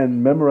 This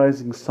and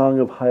memorizing Song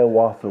of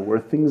Hiawatha were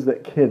things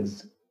that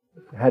kids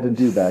had to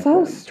do back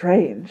then. So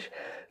strange.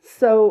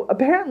 So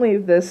apparently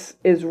this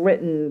is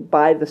written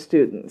by the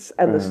students.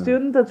 And the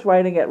student that's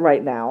writing it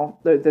right now,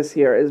 this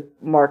year, is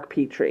Mark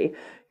Petrie.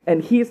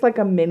 And he's like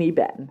a mini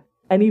Ben.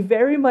 And he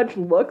very much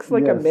looks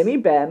like a mini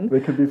Ben. They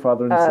could be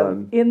father and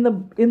son. In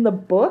the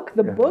book,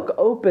 the book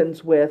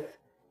opens with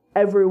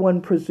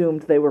everyone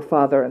presumed they were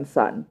father and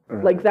son.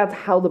 Like that's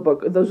how the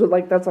book, that's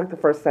like the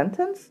first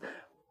sentence.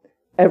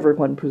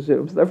 Everyone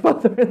presumes they're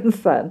father and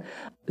son.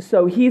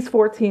 So he's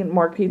 14.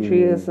 Mark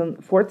Petrie is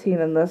 14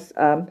 in this,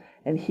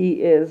 and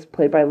he is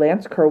played by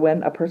Lance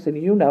Kerwin, a person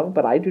you know,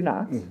 but I do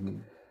not.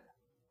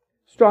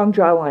 Strong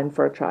jawline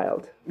for a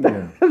child.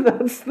 Yeah.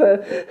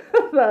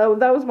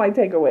 That was my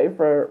takeaway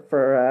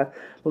for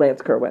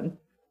Lance Kerwin.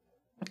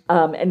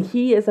 And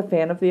he is a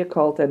fan of the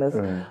occult, and his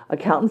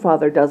accountant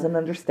father doesn't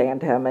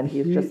understand him, and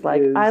he's just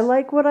like, I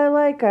like what I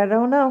like, I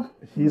don't know.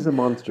 He's a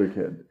monster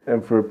kid,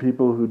 and for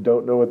people who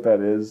don't know what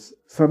that is,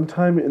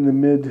 sometime in the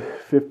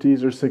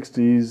mid-50s or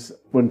 60s,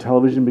 when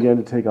television began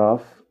to take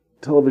off,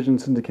 television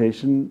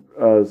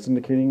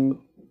syndicating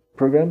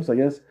programs, I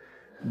guess,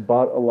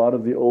 bought a lot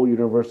of the old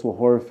Universal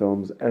horror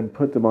films and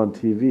put them on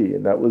TV,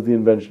 and that was the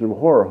invention of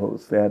horror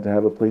hosts. They had to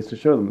have a place to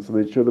show them, so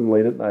they'd show them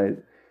late at night,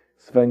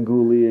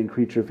 Svengoolie and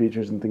creature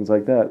features and things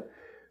like that.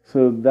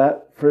 So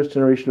that first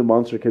generation of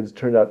monster kids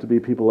turned out to be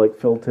people like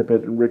Phil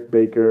Tippett and Rick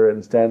Baker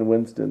and Stan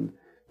Winston.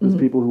 Those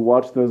people who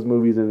watched those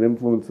movies and it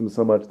influenced them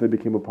so much they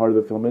became a part of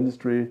the film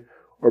industry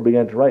or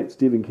began to write.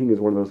 Stephen King is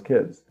one of those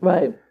kids.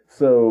 Right.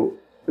 So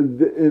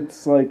it's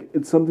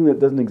something that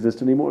doesn't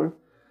exist anymore.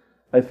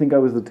 I think I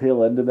was the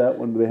tail end of that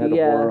when they had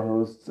horror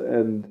hosts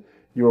and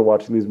you were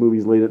watching these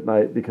movies late at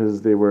night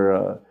because they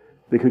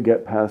could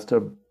get past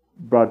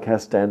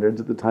broadcast standards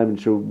at the time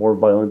and show more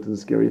violent and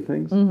scary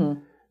things.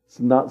 It's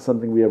not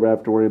something we ever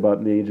have to worry about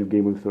in the age of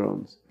Game of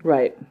Thrones.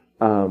 Right.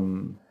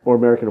 Or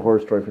American Horror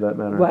Story for that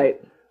matter.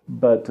 Right.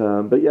 But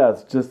yeah,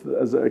 it's just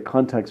as a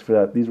context for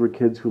that. These were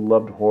kids who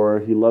loved horror.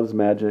 He loves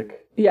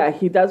magic. Yeah,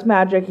 he does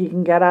magic. He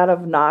can get out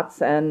of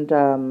knots and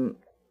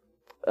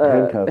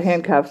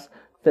handcuffs.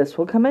 This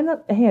will come in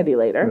handy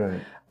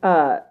later.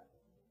 Right.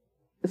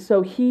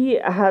 So he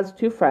has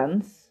two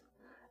friends,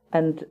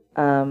 and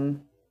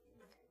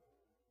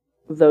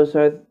those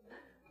are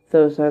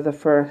the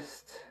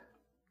first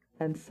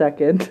and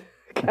second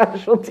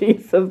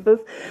casualties of this.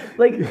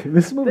 Like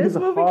this movie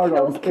hard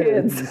kills on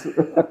kids.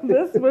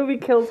 This movie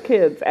kills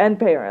kids and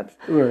parents.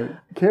 Right,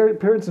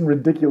 parents in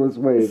ridiculous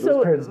ways.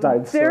 Those parents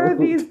died. There are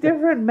these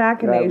different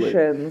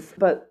machinations,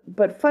 but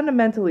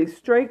fundamentally,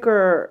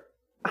 Straker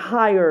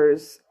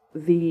hires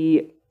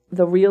the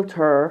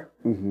realtor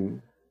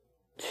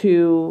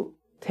to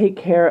take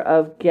care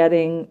of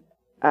getting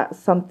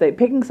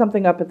picking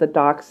something up at the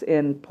docks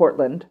in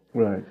Portland,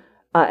 right,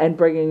 and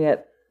bringing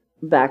it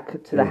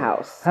back to the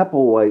house.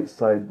 Applewhite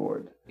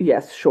sideboard.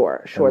 Yes,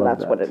 sure,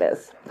 that's what it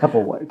is.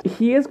 Applewhite.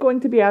 He is going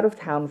to be out of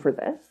town for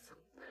this.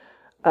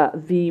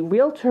 The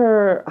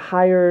realtor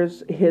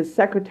hires his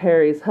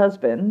secretary's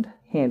husband,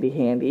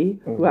 Handy,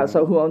 who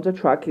owns a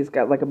truck. He's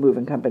got like a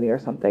moving company or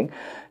something.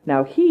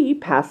 Now he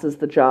passes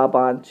the job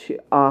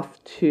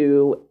off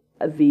to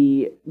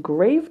the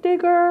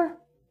gravedigger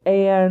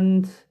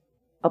and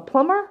a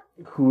plumber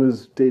who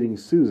was dating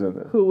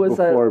Susan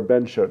before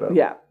Ben showed up.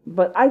 Yeah,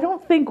 but I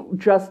don't think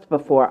just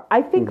before.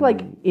 I think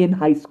like in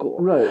high school.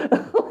 Right.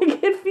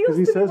 Like it feels. Because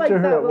he says to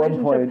her at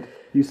one point,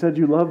 "You said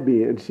you loved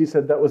me," and she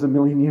said that was a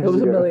million years ago. It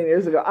was a million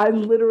years ago. I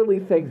literally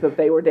think that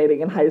they were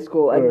dating in high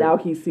school, and now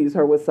he sees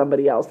her with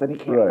somebody else, and he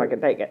can't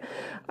fucking take it.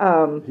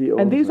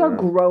 And these are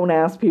grown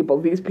ass people.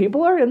 These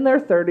people are in their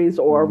 30s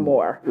or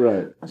more.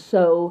 Right.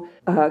 So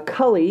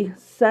Cully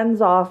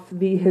sends off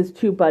his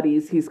two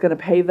buddies. He's going to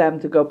pay them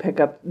to go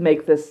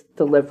make this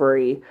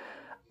delivery,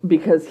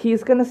 because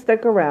he's going to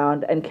stick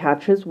around and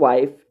catch his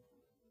wife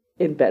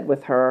in bed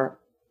with her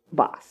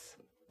boss.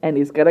 And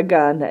he's got a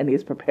gun, and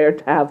he's prepared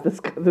to have this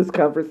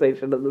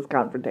conversation and this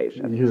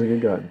confrontation. Using a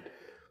gun.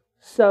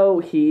 So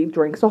he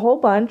drinks a whole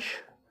bunch.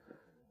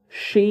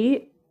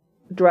 She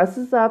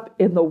dresses up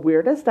in the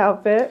weirdest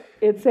outfit.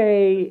 It's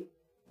a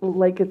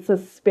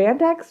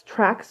spandex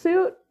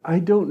tracksuit. I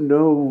don't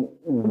know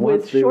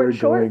what they were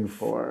going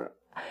for.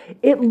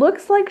 It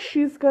looks like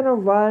she's going to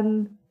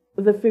run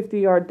the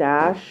 50-yard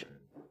dash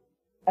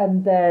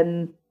and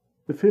then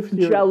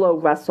Jello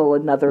wrestle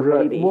another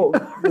lady. Well,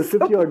 the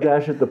 50-yard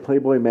dash at the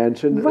Playboy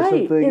Mansion or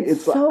something.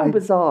 It's so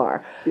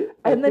bizarre.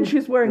 And then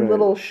she's wearing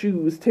little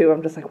shoes, too.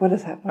 I'm just like, what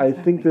is that? I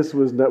think this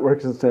was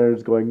Networks and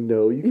Standards going,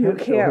 no, you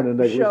can't show her in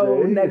a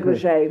show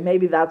negligee.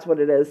 Maybe that's what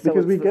it is. So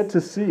because we get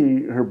to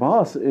see her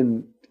boss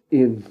in...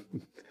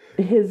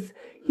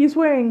 He's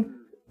wearing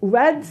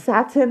red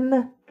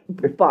satin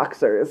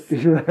boxers.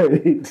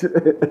 Right.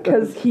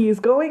 Because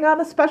he's going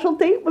on a special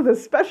date with a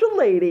special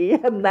lady,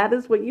 and that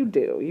is what you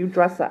do. You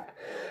dress up.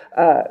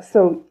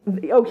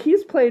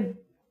 He's played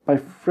by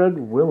Fred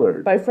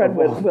Willard.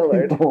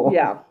 Willard.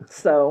 Yeah.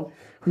 So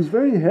who's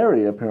very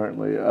hairy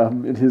apparently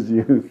in his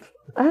youth.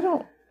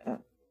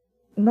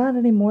 Not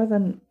any more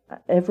than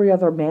every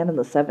other man in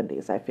the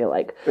 70s, I feel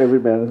like. Every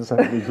man in the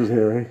 70s was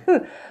hairy.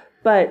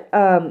 But,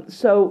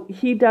 so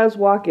he does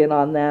walk in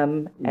on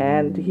them,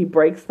 and he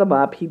breaks them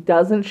up. He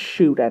doesn't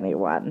shoot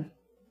anyone,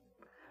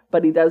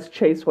 but he does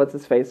chase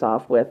what's-his-face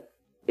off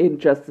in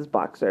just his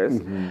boxers.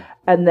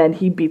 And then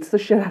he beats the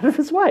shit out of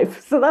his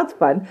wife. So that's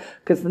fun,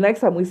 because the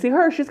next time we see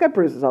her, she's got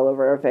bruises all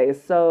over her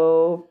face.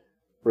 So,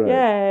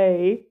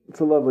 yay.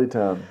 It's a lovely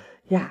town.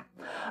 Yeah.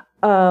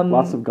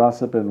 Lots of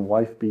gossip and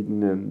wife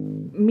beaten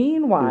and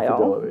meanwhile,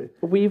 infidelity.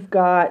 We've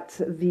got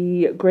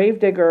the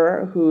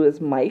gravedigger, who is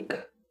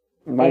Mike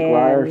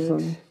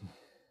Ryerson.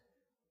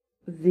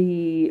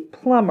 The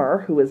plumber,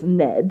 who is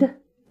Ned.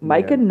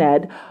 Mike and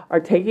Ned are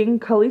taking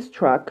Cully's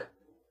truck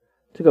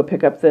to go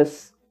pick up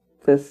this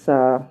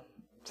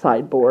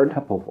sideboard.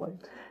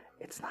 Applewhite.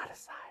 It's not a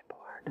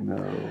sideboard.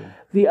 No.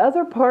 The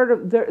other part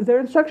of their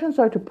instructions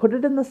are to put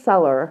it in the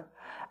cellar,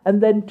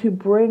 and then to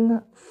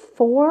bring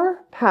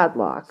 4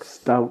 padlocks.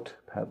 Stout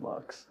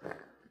padlocks.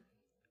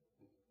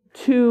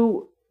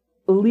 To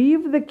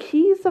leave the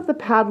keys of the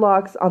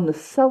padlocks on the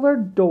cellar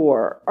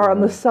door, or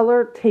on the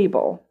cellar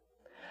table,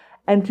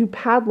 and to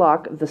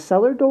padlock the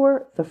cellar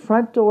door, the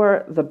front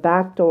door, the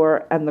back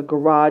door, and the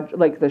garage,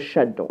 like the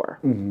shed door.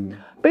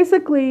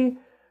 Basically,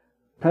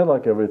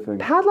 padlock everything.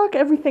 Padlock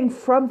everything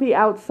from the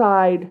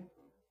outside,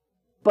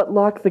 but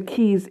lock the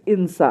keys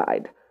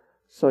inside.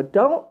 So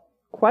don't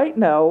quite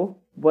know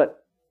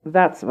what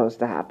that's supposed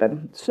to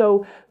happen.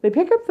 So they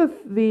pick up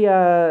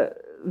the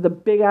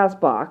big ass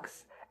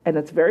box, and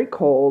it's very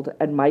cold,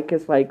 and Ned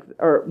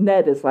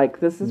is like,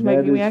 this is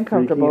making me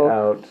uncomfortable.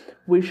 Out.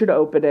 We should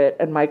open it.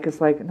 And Mike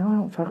is like, no, I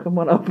don't fucking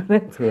want to open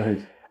it.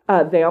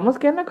 Right. They almost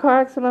get in a car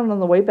accident on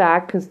the way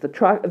back, because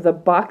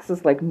the box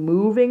is like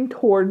moving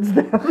towards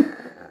them.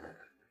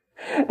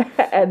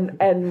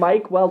 and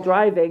Mike, while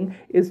driving,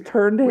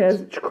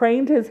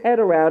 craned his head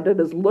around and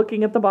is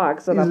looking at the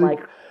box, and I'm like,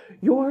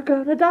 "You're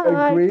gonna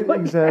die." A great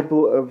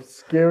example of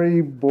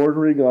scary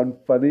bordering on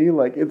funny.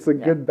 Like, it's a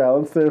good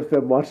balance there of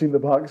them watching the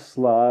box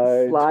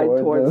slide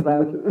towards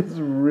them. It's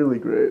really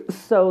great.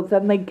 So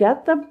then they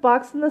get the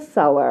box in the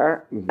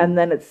cellar, and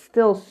then it's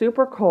still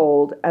super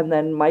cold, and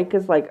then Mike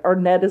is like, or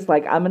Ned is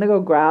like, "I'm gonna go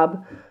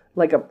grab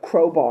like a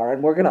crowbar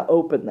and we're gonna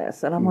open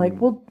this," and I'm like,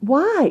 "Well,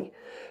 why?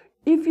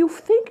 If you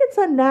think it's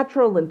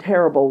unnatural and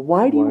terrible,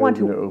 why do you want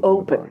to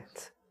open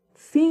it?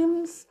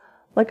 Seems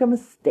like a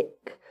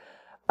mistake."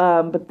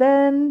 But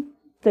then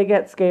they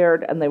get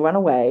scared and they run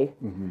away,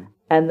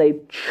 and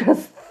they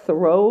just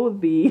throw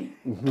the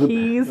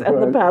keys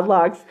and the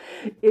padlocks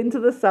into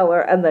the cellar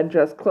and then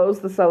just close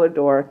the cellar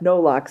door. No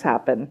locks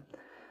happen.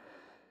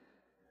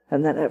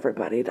 And then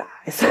everybody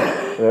dies.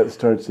 That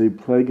starts a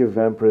plague of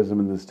vampirism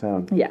in this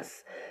town.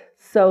 Yes.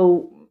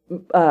 So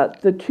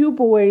the two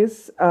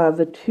boys, what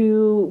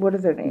are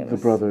their names?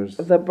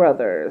 The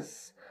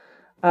brothers.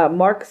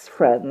 Mark's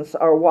friends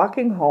are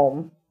walking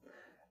home.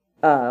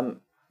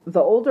 The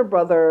older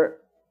brother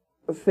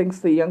thinks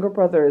the younger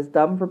brother is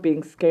dumb for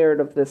being scared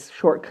of this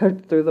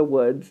shortcut through the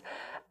woods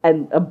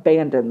and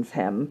abandons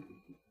him.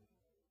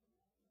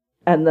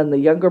 And then the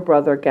younger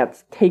brother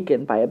gets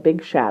taken by a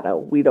big shadow.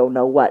 We don't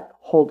know what.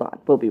 Hold on.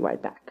 We'll be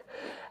right back.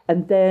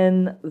 And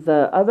then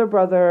the other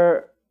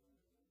brother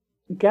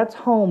gets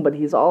home, but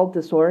he's all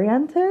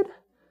disoriented.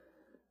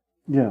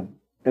 Yeah,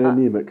 and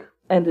anemic.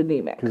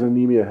 Because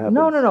anemia happens.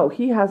 No.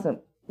 He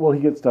hasn't. Well,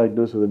 he gets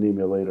diagnosed with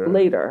anemia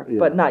later. Yeah.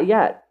 But not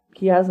yet.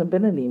 He hasn't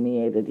been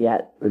anemiated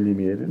yet.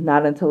 Anemiated?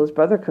 Not until his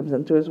brother comes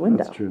into his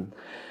window. That's true.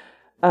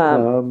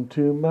 Come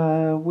to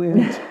my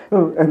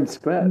window and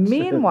scratch.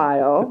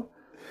 Meanwhile...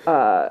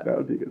 that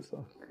would be a good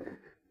song.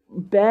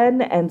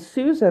 Ben and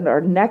Susan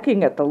are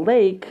necking at the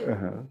lake,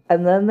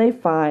 and then they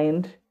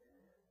find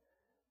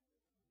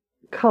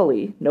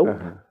Cully.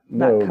 Nope,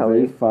 not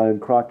Cully. They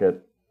find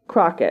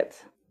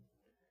Crockett.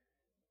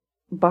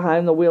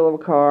 Behind the wheel of a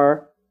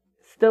car,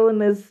 still in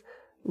his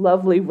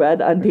lovely red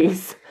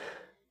undies.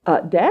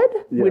 Dead?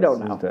 Yes, we don't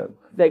know. He's dead.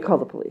 They call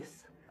the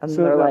police. And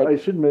so they're like, I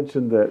should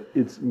mention that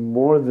it's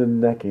more than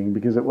necking,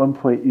 because at one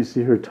point you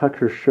see her tuck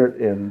her shirt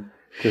in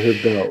to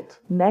her belt.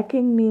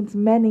 Necking means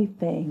many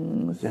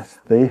things. Yes,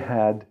 they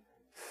had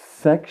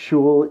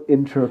sexual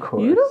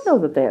intercourse. You don't know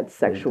that they had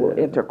sexual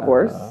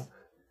intercourse.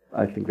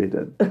 I think they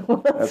did.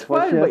 Well, that's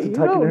why she has to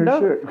tuck in her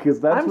shirt.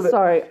 Because that's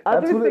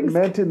what it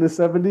meant in the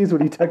 70s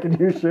when you tuck in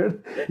your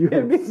shirt. You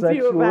had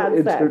sexual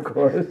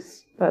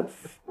intercourse. That's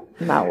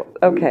not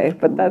okay,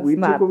 but that's we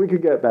not took what we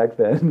could get back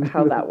then.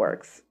 how that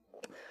works.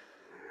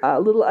 A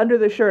little under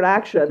the shirt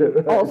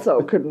action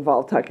also could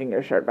involve tucking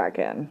your shirt back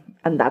in,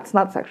 and that's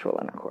not sexual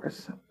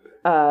intercourse.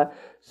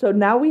 So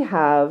now we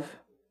have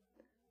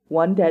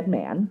one dead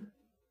man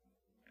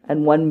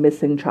and one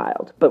missing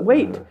child. But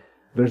wait,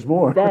 there's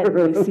more. Then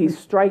we see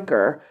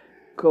Stryker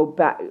go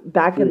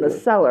back in the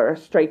cellar.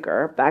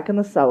 Stryker back in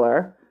the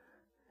cellar,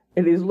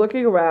 and he's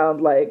looking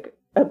around like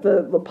at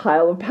the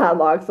pile of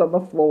padlocks on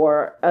the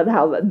floor and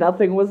how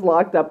nothing was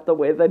locked up the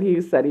way that he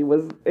said it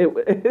was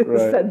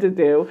said to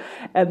do,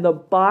 and the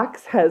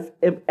box has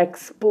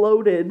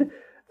exploded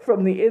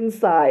from the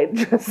inside,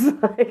 just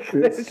like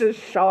there's just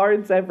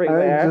shards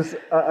everywhere.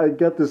 I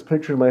get this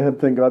picture in my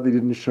head. Thank God they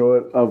didn't show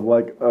it, of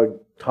like a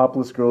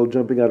topless girl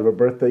jumping out of a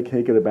birthday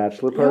cake at a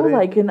bachelor party. No,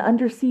 like in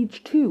Under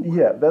Siege 2.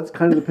 Yeah, that's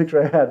kind of the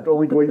picture I had,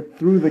 only going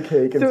through the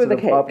cake instead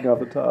of popping off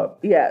the top.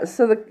 Yeah,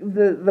 so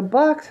the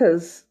box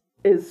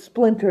is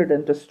splintered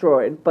and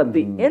destroyed, but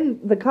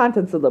the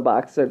contents of the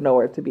box are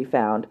nowhere to be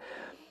found.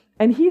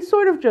 And he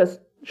sort of just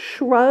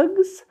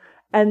shrugs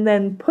and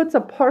then puts a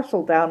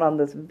parcel down on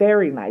this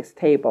very nice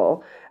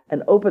table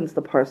and opens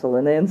the parcel,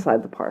 and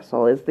inside the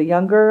parcel is the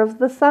younger of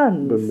the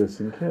sons. The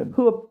missing kid.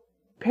 Who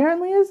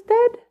apparently is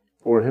dead?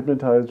 Or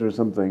hypnotized or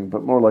something,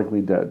 but more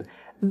likely dead.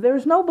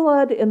 There's no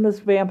blood in this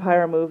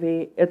vampire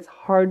movie. It's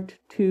hard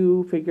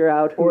to figure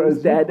out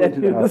who's dead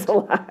and who's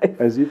alive.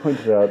 As you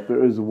pointed out,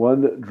 there is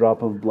one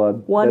drop of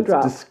blood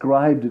that's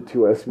described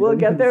to us. We'll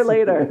get there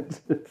later.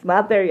 It's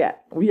not there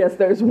yet. Yes,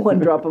 there's one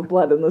drop of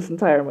blood in this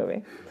entire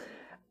movie.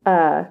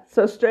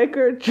 So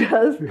Stryker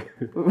just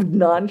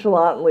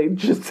nonchalantly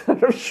just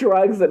sort of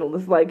shrugs and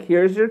is like,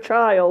 here's your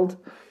child.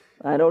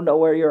 I don't know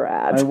where you're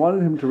at. I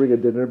wanted him to ring a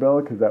dinner bell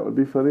because that would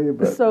be funny.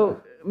 But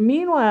so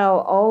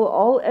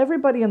meanwhile,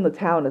 everybody in the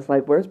town is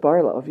like, "Where's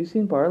Barlow? Have you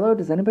seen Barlow?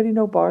 Does anybody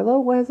know Barlow?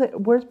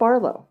 Where's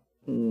Barlow?"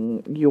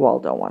 You all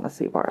don't want to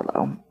see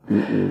Barlow.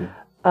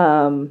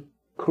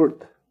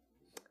 Kurt.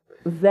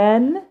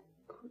 Then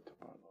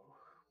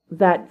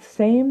that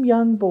same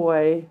young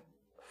boy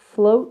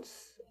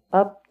floats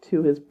up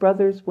to his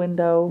brother's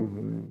window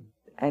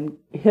and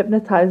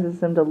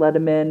hypnotizes him to let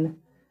him in,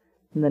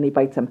 and then he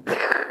bites him.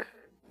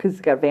 Because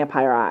he's got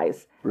vampire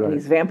eyes, and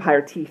he's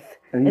vampire teeth,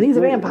 and he's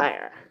a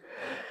vampire.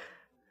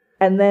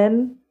 And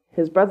then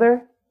his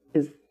brother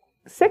is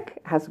sick,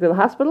 has to go to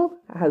the hospital,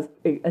 has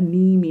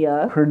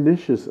anemia.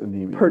 Pernicious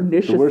anemia.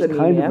 The worst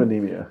kind of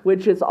anemia.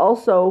 Which is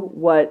also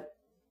what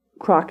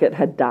Crockett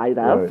had died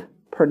of, Right.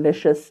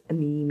 pernicious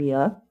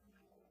anemia.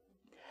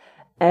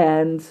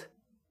 And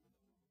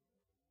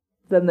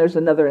then there's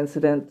another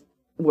incident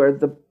where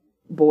the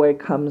boy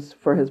comes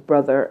for his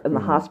brother in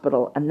the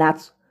hospital, and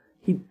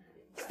he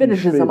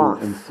finishes him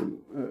off.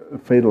 A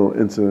fatal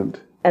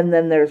incident. And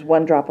then there's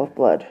one drop of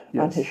blood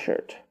on Yes. his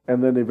shirt.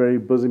 And then a very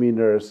bosomy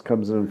nurse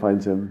comes in and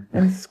finds him.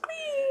 And screams.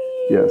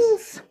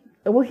 Yes.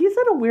 Well, he's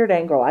at a weird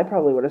angle. I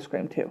probably would have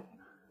screamed too.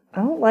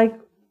 I don't like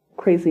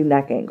crazy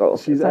neck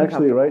angles. She's It's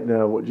actually uncomfortable. right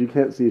now, what you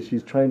can't see is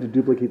she's trying to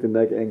duplicate the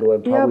neck angle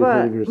and probably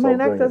but hitting herself my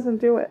neck doing doesn't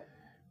do it.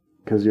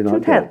 Because you're Too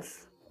not dead.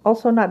 tense.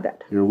 Also not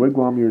dead. You're a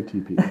wigwam, you're a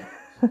teepee.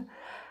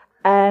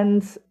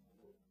 And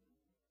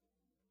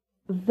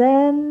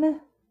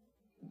then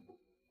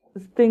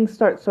things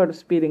start sort of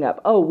speeding up.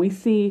 Oh, we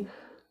see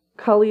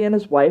Cully and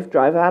his wife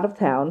drive out of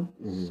town.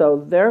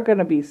 So they're going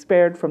to be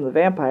spared from the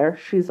vampire.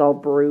 She's all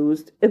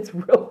bruised. It's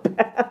real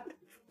bad.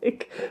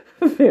 Like,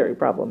 very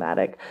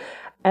problematic.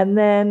 And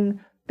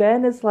then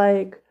Ben is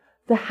like,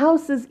 the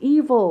house is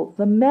evil.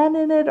 The men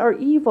in it are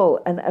evil.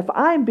 And if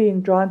I'm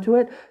being drawn to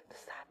it,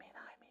 does that mean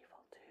I'm evil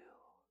too?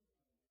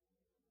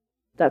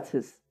 That's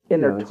his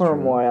inner that's true.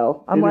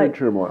 turmoil. I'm Inner like,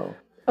 turmoil.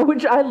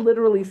 which I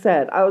literally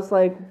said. I was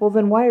like, well,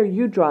 then why are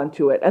you drawn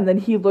to it? And then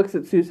he looks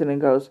at Susan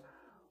and goes,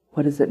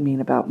 what does it mean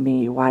about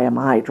me? Why am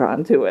I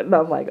drawn to it? And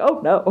I'm like,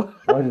 oh no.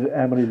 Why did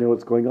Amity know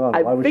what's going on? Why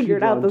I've was she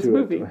figured out drawn this to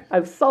movie. it?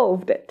 I've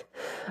solved it.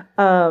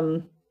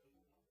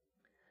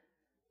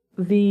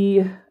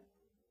 The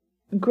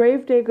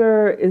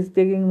gravedigger is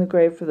digging the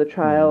grave for the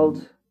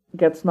child,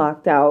 gets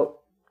knocked out,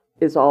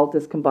 is all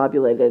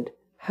discombobulated,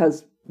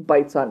 has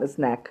bites on his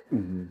neck,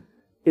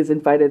 is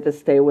invited to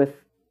stay with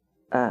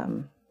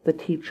the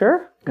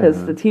teacher,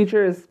 because the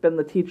teacher has been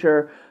the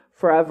teacher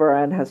forever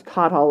and has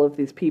taught all of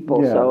these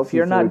people. Yeah, So if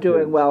you're since they were not doing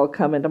kids. well,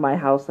 come into my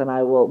house and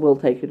we'll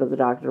take you to the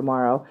doctor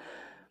tomorrow.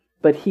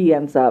 But he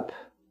ends up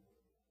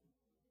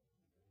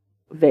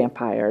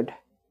vampired,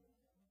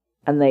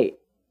 and they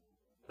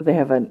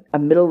have a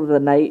middle of the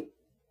night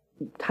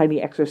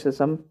tiny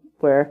exorcism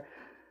where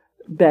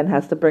Ben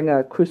has to bring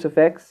a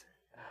crucifix.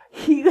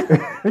 He Go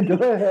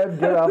ahead,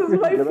 get off. This is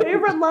my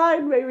favorite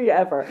line maybe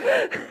ever.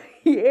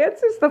 He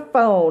answers the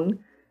phone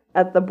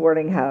at the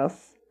boarding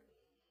house,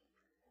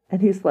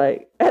 and he's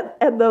like,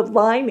 and the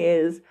line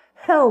is,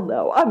 hell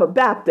no, I'm a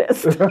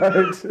Baptist.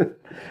 Right.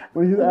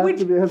 When he's asked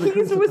Which if he has a he's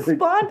crucifix.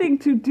 responding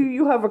to, do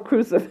you have a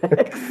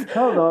crucifix?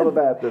 Hell no, I'm a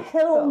Baptist.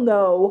 Hell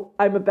no,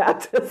 I'm a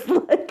Baptist.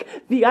 Like,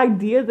 the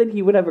idea that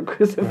he would have a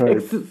crucifix Right.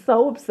 is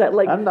so upset.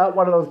 Like, I'm not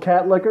one of those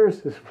cat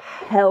lickers.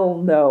 hell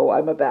no,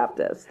 I'm a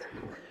Baptist.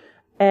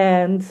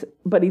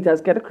 But he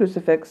does get a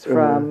crucifix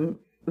from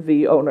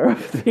the owner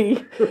of the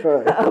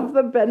of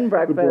the bed and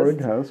breakfast, boarding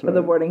house, or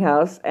the right. boarding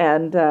house,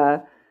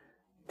 and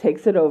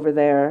takes it over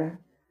there.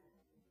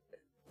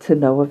 To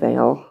no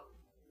avail.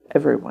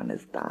 Everyone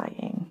is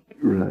dying.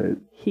 Right.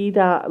 He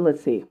died.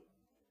 Let's see.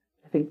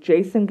 I think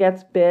Jason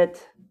gets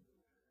bit,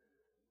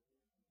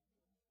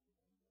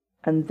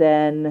 and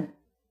then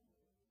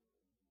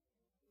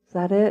is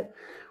that it?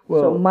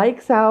 Well, So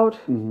Mike's out.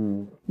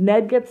 mhm.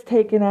 Ned gets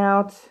taken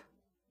out.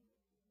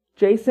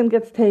 Jason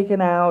gets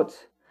taken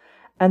out.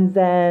 And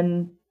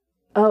then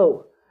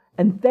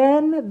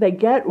they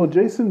get... Well,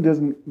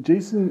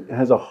 Jason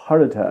has a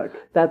heart attack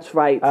That's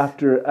right.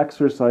 after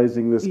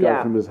exorcising this guy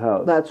Yeah, from his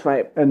house. That's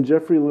right. And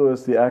Jeffrey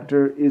Lewis, the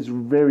actor, is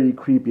very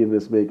creepy in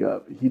this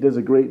makeup. He does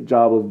a great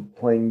job of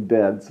playing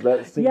dead. So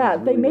that scene Yeah, is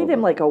they really made well him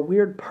done. like a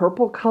weird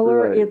purple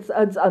color. Right. It's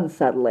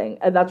unsettling.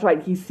 And that's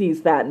right. He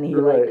sees that and he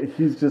Right. like...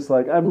 He's just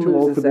like, I'm too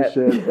old for loses this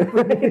it. shit.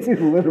 Right. He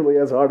literally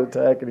has a heart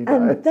attack and he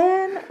dies. And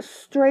then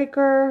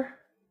Straker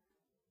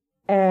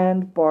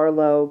and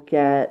Barlow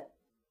get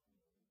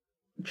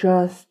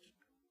just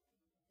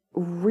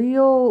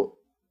real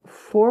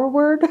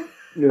forward.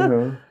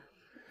 Uh-huh.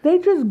 They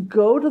just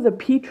go to the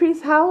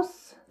Petrie's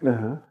house,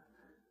 Uh-huh.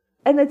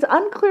 and it's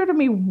unclear to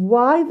me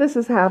why this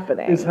is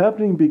happening. It's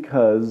happening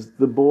because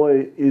the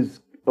boy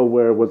is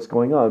aware of what's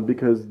going on,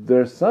 because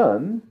their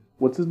son,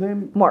 what's his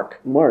name?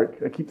 Mark.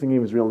 I keep thinking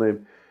of his real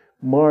name.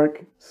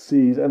 Mark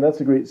sees, and that's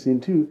a great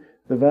scene too,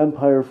 the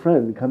vampire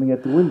friend coming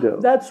at the window.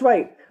 That's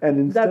right. And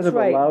instead That's of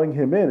right. allowing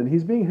him in, and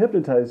he's being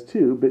hypnotized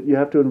too, but you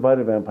have to invite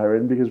a vampire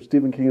in because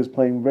Stephen King is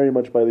playing very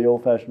much by the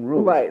old-fashioned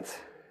rules. Right.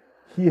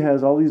 He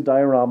has all these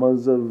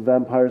dioramas of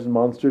vampires and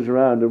monsters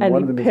around, and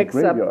one of them is a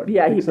graveyard.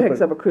 he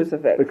picks up a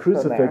crucifix. a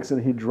crucifix,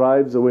 and he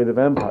drives away the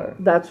vampire.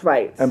 That's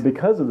right. And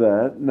because of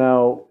that,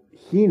 now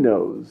he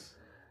knows,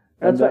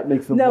 and That's that right.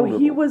 makes them No,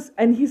 vulnerable.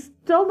 and he's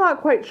still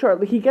not quite sure.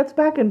 Like, he gets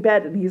back in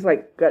bed and he's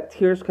like got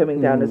tears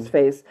coming down his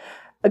face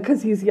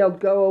because he's yelled,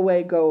 "Go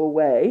away, go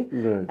away,"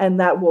 Right. and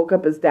that woke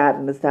up his dad.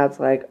 And his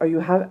dad's like,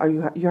 you're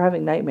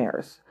having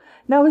nightmares?"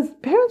 Now his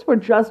parents were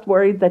just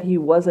worried that he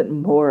wasn't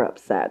more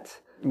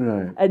upset,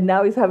 Right. and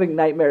now he's having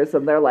nightmares,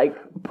 and they're like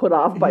put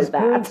off by His that.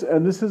 parents,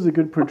 and this is a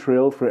good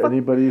portrayal for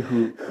anybody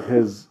who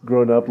has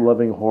grown up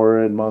loving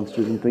horror and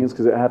monsters and things,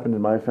 because it happened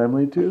in my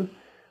family too,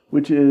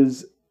 which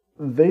is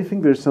they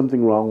think there's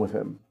something wrong with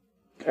him.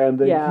 And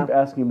they keep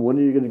asking him, when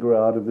are you going to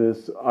grow out of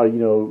this?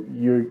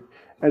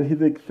 And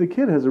the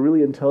kid has a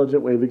really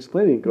intelligent way of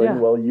explaining it, going,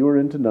 well, you were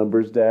into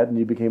numbers, Dad, and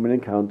you became an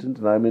accountant,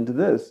 and I'm into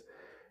this.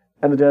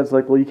 And the dad's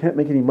like, well, you can't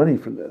make any money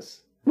from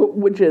this.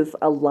 Which is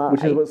a lie.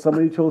 Which is what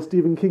somebody told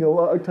Stephen King a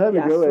long time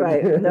ago. Yes,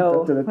 right.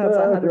 No, that's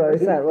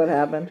 100% what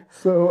happened.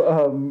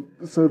 So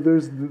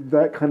there's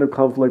that kind of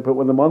conflict. But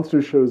when the monster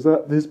shows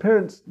up, his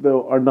parents,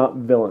 though, are not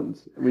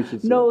villains, we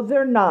should say. No,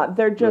 they're not.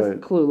 They're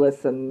just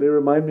clueless. And they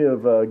remind me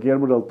of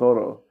Guillermo del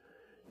Toro.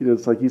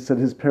 It's like he said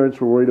his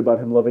parents were worried about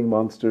him loving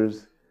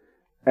monsters.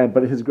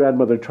 But his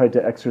grandmother tried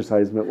to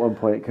exorcise him at one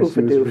point because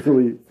she was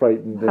really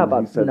frightened. How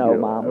about he said,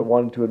 Mom? I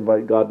wanted to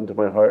invite God into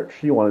my heart.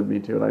 She wanted me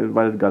to, and I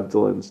invited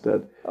Godzilla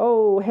instead.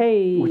 Oh,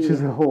 hey. Which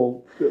is a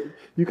whole...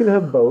 You can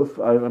have both.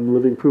 I'm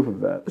living proof of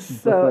that.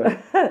 So,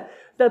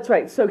 that's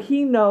right. So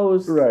he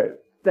knows that...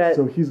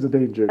 So he's the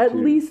danger, at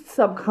least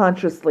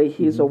subconsciously,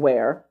 he's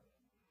aware.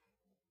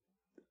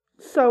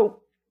 So,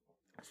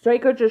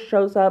 Straker just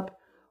shows up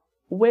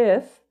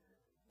with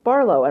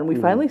Barlow, and we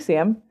finally see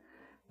him.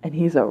 And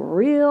he's a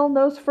real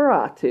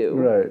Nosferatu.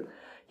 Right.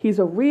 He's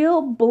a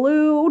real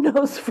blue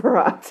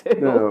Nosferatu.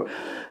 Now,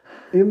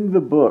 in the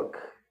book,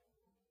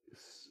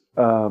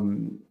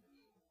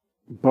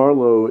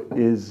 Barlow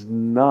is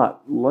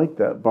not like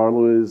that.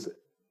 Barlow is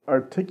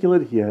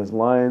articulate. He has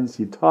lines.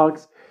 He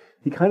talks.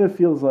 He kind of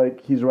feels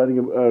like he's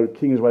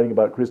King is writing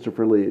about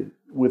Christopher Lee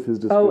with his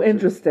description. Oh,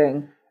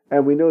 interesting.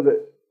 And we know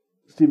that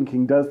Stephen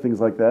King does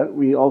things like that.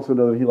 We also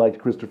know that he liked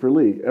Christopher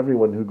Lee.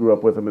 Everyone who grew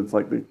up with him, it's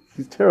like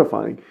he's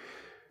terrifying.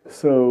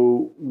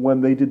 So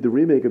when they did the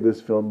remake of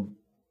this film,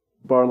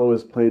 Barlow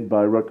is played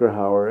by Rutger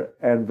Hauer,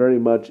 and very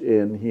much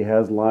he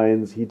has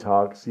lines, he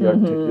talks, he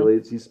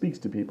articulates, he speaks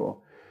to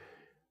people.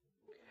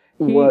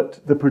 What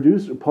the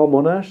producer, Paul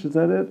Monash, is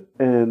that it?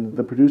 And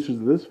the producers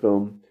of this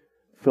film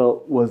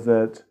felt was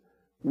that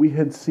we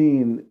had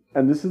seen,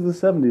 and this is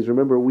the 70s,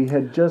 remember, we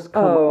had just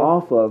come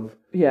off of,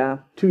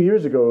 2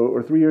 years ago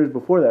or 3 years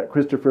before that,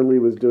 Christopher Lee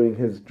was doing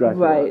his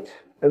Dracula. Right.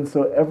 And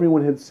so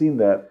everyone had seen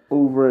that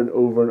over and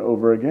over and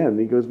over again. And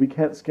he goes, we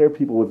can't scare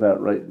people with that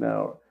right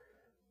now.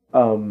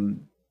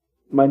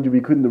 Mind you,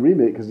 we couldn't the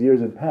remake because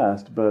years had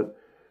passed, but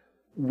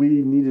we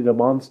needed a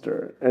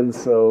monster. And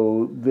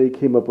so they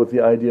came up with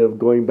the idea of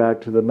going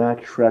back to the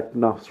Max Schreck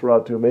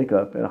Nosferatu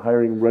makeup and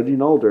hiring Reggie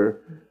Nalder,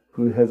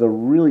 who has a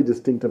really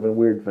distinctive and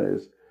weird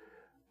face,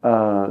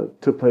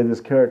 to play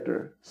this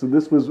character. So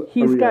this was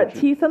He's got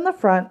teeth in the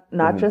front,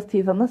 not just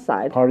teeth on the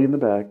side. Party in the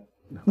back.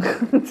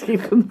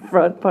 Teeth in the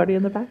front, party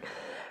in the back.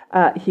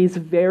 He's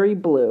very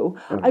blue.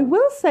 I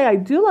will say I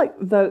do like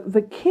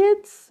the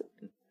kids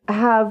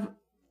have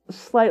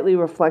slightly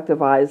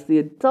reflective eyes. The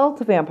adult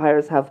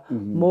vampires have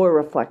more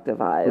reflective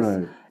eyes.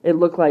 Right. It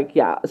looked like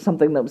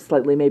something that was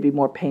slightly maybe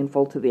more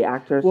painful to the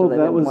actors, so they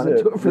didn't want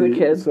to do it for the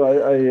kids. So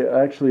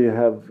I actually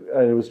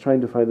I was trying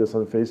to find this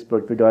on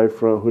Facebook. The guy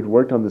who'd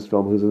worked on this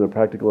film, who's in the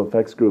practical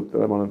effects group that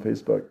I'm on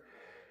Facebook,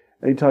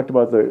 and he talked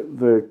about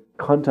the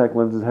contact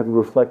lenses having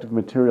reflective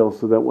material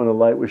so that when a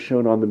light was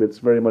shown on them, it's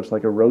very much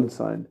like a road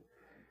sign.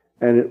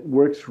 And it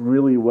works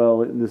really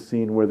well in the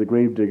scene where the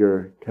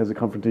gravedigger has a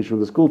confrontation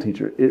with the school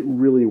teacher. It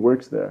really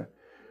works there.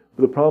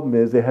 But the problem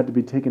is they had to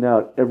be taken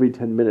out every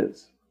 10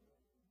 minutes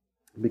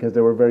because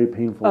they were very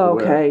painful to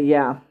wear. Okay,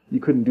 yeah. You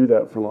couldn't do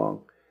that for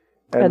long.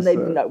 And they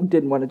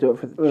didn't want to do it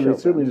for the children. They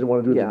certainly didn't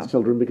want to do it for the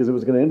children because it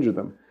was going to injure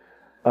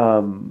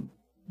them.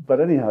 But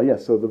anyhow,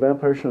 yes, so the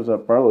vampire shows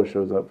up, Barlow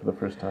shows up for the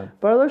first time.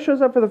 Barlow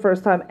shows up for the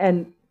first time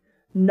and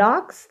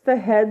knocks the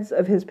heads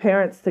of his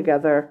parents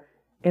together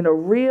in a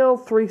real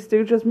Three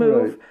Stooges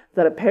move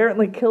that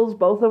apparently kills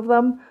both of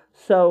them.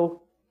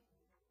 So,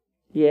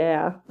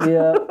 yeah.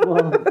 Yeah,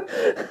 well.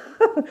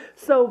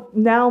 So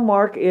now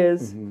Mark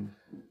is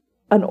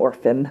an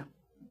orphan,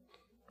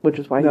 which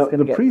is why he's going to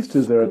get... the priest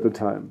is there at the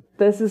time.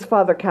 This is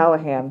Father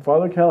Callahan.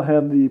 Father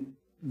Callahan,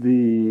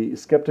 the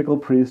skeptical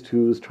priest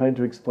who was trying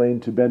to explain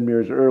to Ben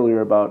Mears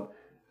earlier about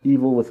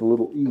evil with a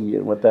little e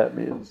and what that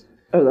means.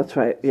 Oh, that's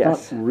right.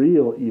 It's not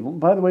real evil.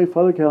 By the way,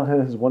 Father Callahan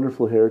has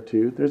wonderful hair,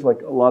 too. There's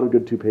like a lot of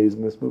good toupees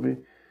in this movie.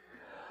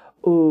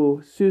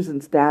 Ooh,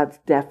 Susan's dad's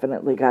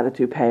definitely got a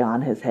toupee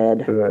on his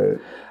head. Right.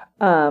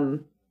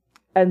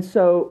 And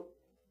so,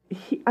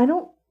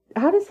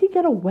 how does he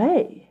get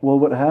away? Well,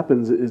 what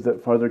happens is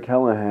that Father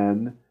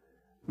Callahan,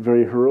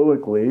 very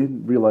heroically,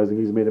 realizing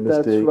he's made a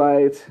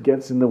mistake,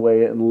 gets in the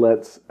way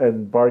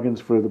and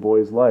bargains for the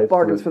boy's life.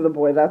 Bargains for the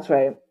boy, that's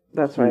right.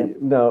 That's right.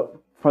 Now,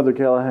 Father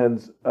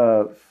Callahan's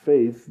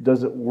faith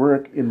doesn't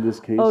work in this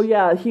case. Oh,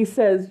 yeah. He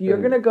says, you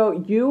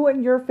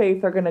and your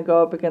faith are going to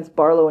go up against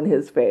Barlow and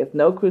his faith.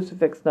 No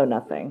crucifix, no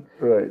nothing.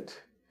 Right.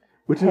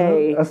 Which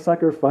is a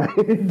sucker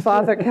fight.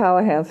 Father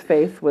Callahan's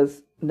faith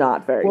was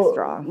not very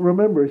strong.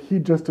 Remember, he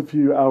just a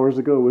few hours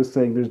ago was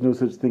saying there's no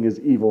such thing as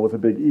evil with a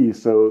big E.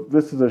 So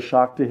this is a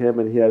shock to him,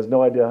 and he has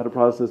no idea how to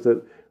process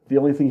it. The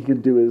only thing he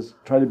can do is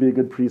try to be a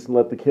good priest and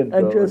let the kid go.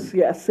 And just,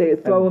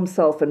 throw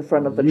himself in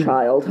front of the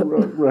child.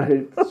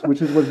 Right,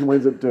 which is what he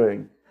winds up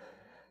doing.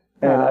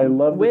 And I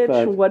love the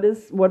fact...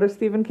 What are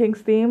Stephen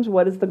King's themes?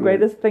 What is the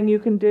greatest thing you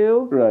can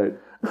do? Right.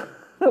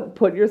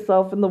 Put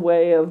yourself in the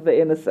way of the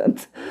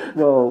innocent.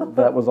 Well,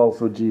 that was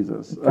also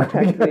Jesus.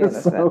 Protect the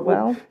innocent. So,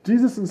 well,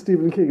 Jesus and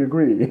Stephen King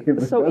agree.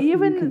 So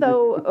even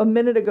though a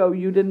minute ago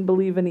you didn't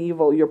believe in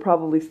evil, you're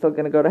probably still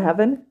going to go to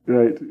heaven?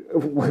 Right.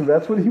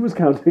 That's what he was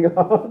counting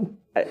on.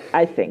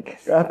 I think.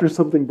 So. After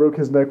something broke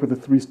his neck with the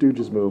Three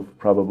Stooges move,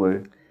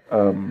 probably.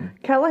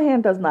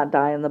 Callahan does not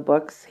die in the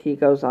books. He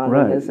goes on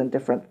and is in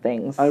different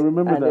things. I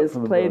remember and that is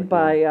from the played book,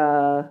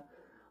 by...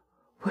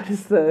 what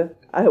is the...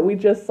 we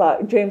just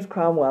saw James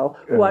Cromwell,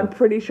 who I'm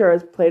pretty sure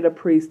has played a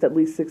priest at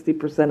least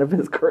 60% of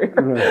his career.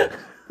 Right.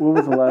 What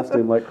was the last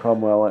name like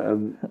Cromwell?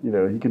 And,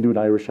 he can do an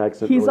Irish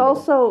accent. He's really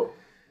also... Well.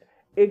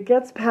 It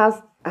gets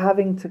past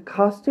having to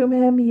costume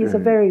him. He's a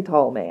very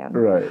tall man.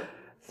 Right.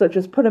 So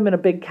just put him in a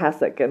big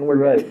cassock and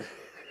we're good.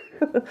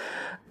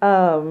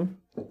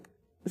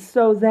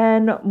 So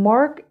then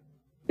Mark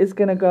is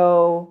going to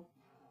go...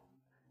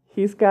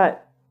 He's going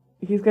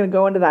to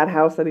go into that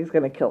house and he's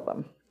going to kill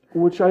them.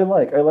 Which I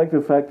like. I like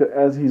the fact that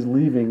as he's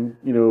leaving,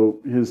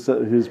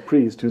 his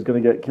priest who's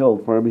going to get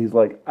killed for him, he's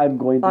like, I'm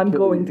going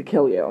to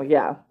kill you.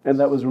 Yeah. And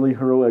that was really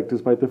heroic,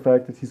 despite the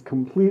fact that he's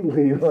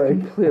completely over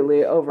on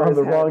his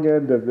the head. wrong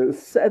end of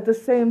this. At the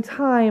same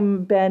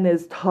time, Ben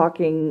is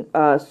talking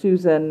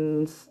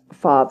Susan's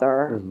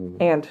father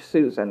and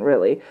Susan,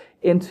 really,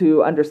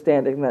 into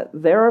understanding that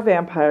there are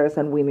vampires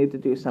and we need to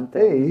do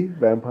something. A,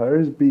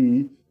 vampires.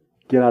 B,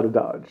 get out of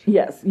Dodge.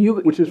 Yes,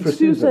 which is for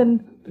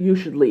Susan. You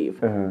should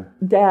leave.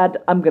 Dad,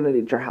 I'm going to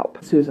need your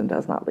help. Susan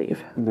does not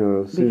leave.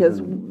 No, Susan.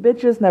 Because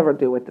bitches never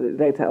do what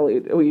they tell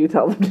you, what you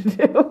tell them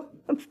to do.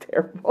 That's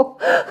terrible.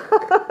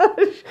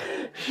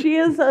 She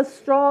is a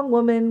strong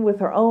woman with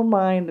her own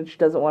mind, and she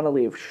doesn't want to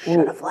leave.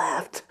 Should have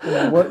left.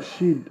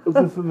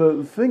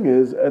 The thing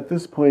is, at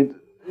this point,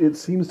 it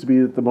seems to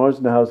be that the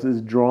Marsden house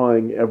is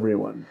drawing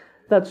everyone.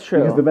 That's true.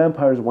 Because the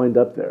vampires wind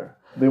up there.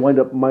 They wind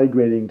up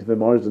migrating to the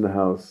Marsden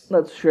house.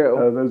 That's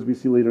true. As we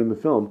see later in the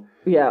film.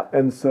 Yeah.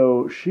 And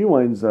so she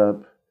winds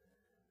up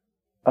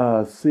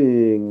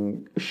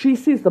seeing... She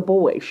sees the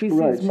boy. She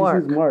sees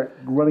Mark. She sees Mark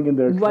running in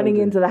there. Running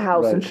into the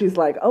house. Right. And she's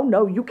like, oh,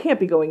 no, you can't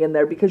be going in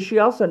there. Because she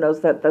also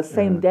knows that the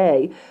same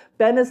day,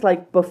 Ben is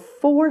like,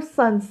 before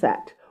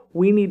sunset,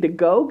 we need to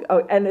go.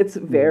 Oh, and it's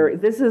very...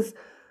 This is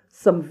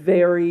some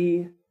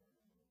very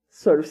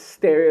sort of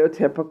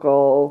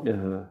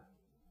stereotypical...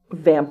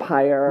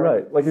 vampire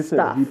right, like I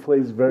said, he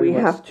plays very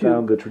much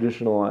down the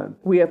traditional line.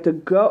 We have to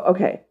go.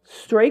 Okay,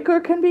 Straker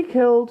can be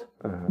killed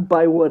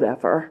by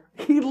whatever.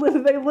 They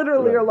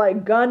literally are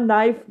like gun,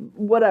 knife,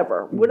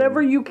 whatever.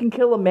 Whatever you can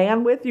kill a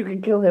man with, you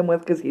can kill him with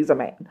because he's a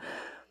man.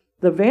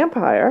 The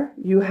vampire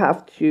you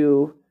have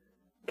to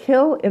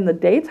kill in the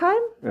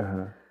daytime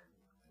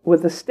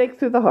with a stake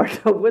through the heart,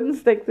 a wooden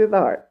stake through the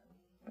heart.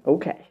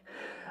 Okay.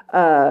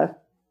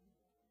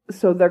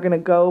 So they're going to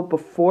go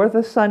before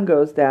the sun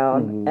goes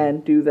down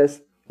and do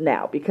this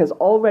now. Because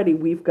already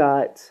we've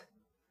got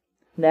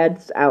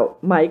Ned's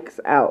out, Mike's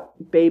out,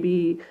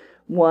 Baby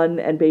 1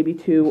 and Baby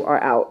 2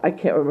 are out. I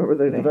can't remember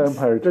their names.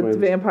 The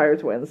vampire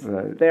twins.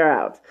 Right. They're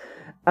out.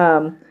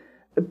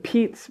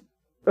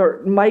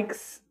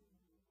 Mike's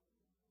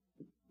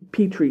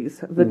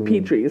Petrie's, the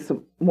Petrie's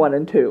 1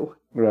 and 2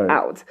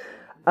 out.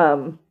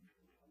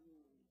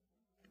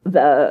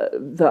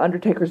 The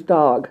Undertaker's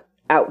dog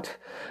out.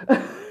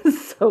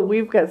 So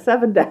we've got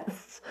 7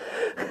 deaths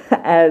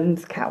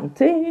and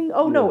counting.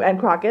 Oh no, and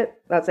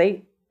Crockett, that's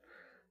 8.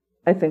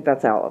 I think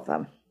that's all of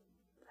them.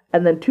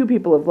 And then 2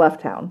 people have left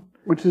town.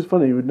 Which is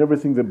funny. You would never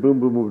think that Boom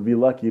Boom would be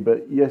lucky,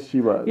 but yes,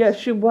 she was. Yes,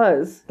 she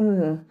was.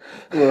 Well,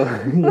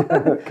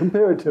 yeah,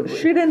 comparatively.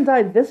 She didn't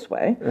die this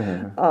way.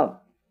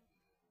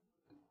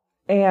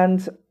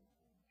 And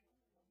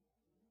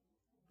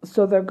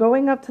so they're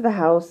going up to the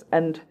house,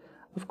 and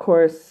of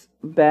course,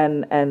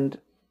 Ben and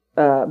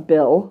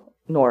Bill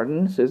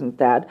Norton, Susan's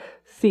dad,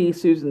 see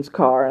Susan's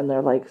car, and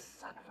they're like,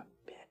 son of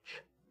a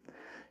bitch.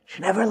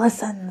 She never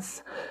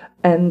listens.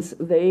 And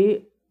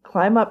they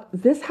climb up.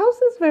 This house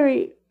is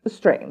very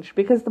strange,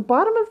 because the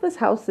bottom of this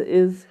house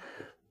is...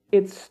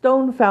 It's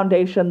stone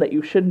foundation that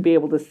you shouldn't be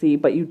able to see,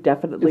 but you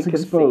definitely can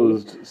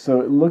exposed, see.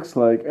 So it looks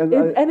like... And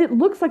it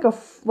looks like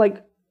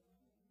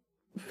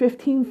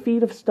 15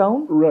 feet of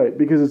stone. Right,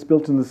 because it's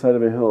built in the side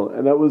of a hill.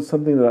 And that was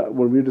something that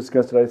when we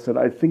discussed it, I said,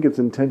 I think it's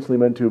intentionally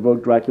meant to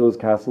evoke Dracula's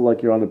castle,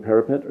 like you're on a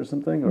parapet or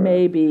something.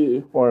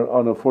 Maybe. Or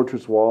on a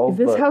fortress wall.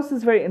 This house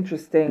is very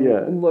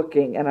interesting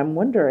looking, and I'm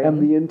wondering... And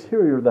the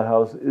interior of the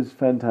house is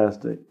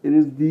fantastic. It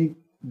is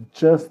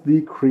just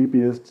the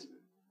creepiest...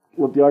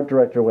 Well, the art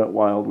director went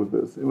wild with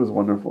this. It was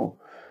wonderful.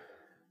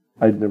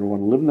 I'd never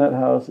want to live in that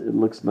house. It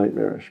looks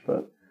nightmarish,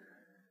 but...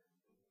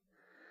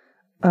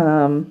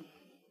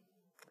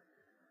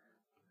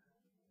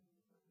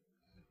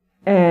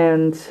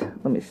 And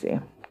let me see.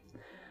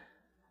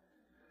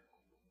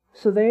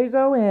 So they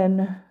go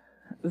in.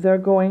 They're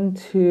going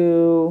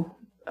to...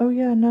 Oh,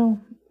 yeah, no.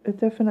 It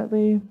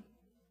definitely...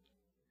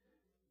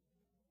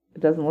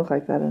 It doesn't look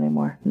like that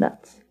anymore.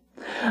 Nuts.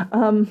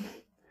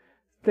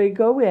 They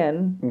go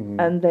in,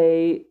 and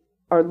they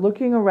are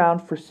looking around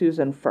for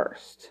Susan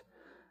first.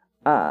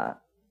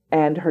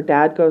 and her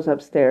dad goes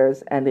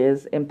upstairs and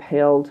is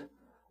impaled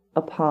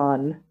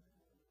upon...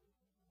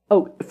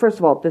 Oh, first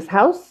of all, this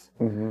house,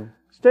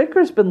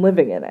 Straker's been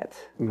living in it,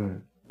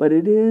 but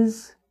it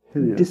is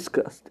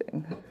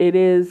disgusting. It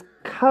is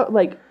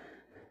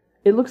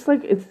it looks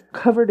like it's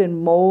covered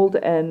in mold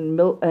and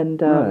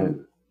right.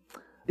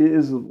 It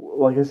is,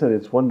 like I said,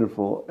 it's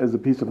wonderful as a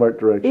piece of art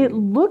direction. It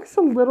looks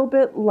a little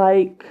bit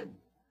like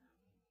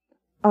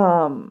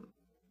down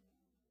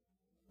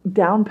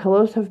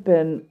pillows have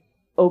been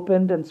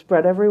opened and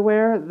spread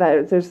everywhere.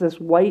 There's this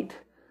white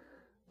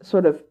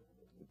sort of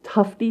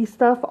tufty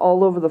stuff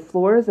all over the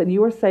floors, and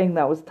you were saying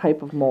that was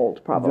type of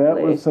mold, probably.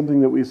 That was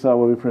something that we saw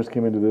when we first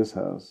came into this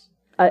house.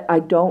 I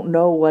don't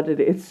know what it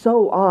is. It's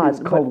so odd.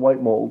 It's called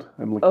white mold.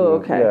 I'm looking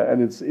okay. Yeah,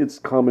 and it's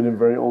common in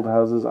very old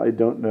houses. I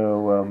don't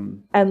know.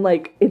 And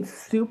it's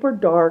super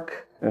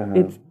dark.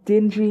 It's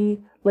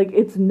dingy.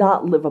 It's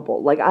not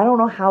livable. I don't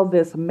know how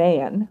this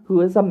man,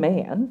 who is a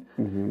man,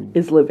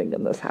 is living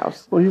in this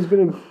house. Well, he's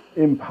been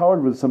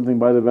empowered with something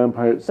by the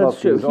vampire itself.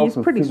 That's true. He's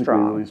also pretty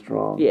strong. Really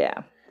strong.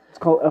 Yeah. It's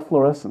called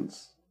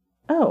efflorescence.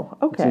 Oh,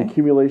 okay. It's an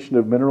accumulation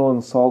of mineral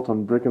and salt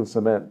on brick and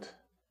cement.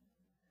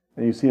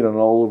 And you see it on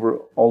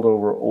all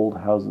over old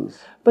houses.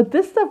 But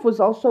this stuff was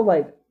also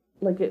it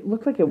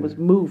looked like it was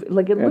moving. It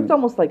looked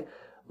almost like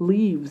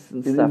leaves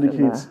and stuff. It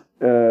indicates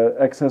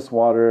excess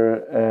water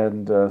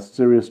and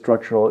serious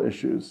structural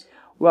issues.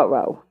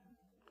 Wow.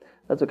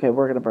 That's okay.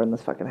 We're going to burn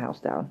this fucking house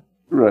down.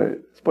 Right.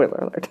 Spoiler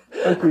alert.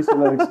 Okay, so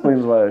that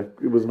explains why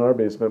it was in our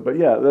basement. But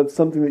yeah, that's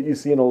something that you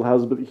see in old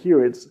houses. But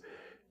here it's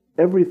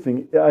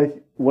everything.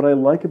 What I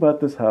like about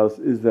this house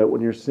is that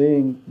when you're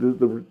seeing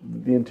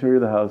the interior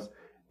of the house,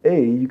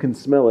 you can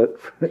smell it.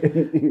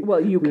 Well,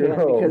 you can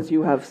because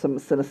you have some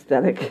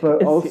synesthetic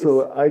But issues.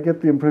 also, I get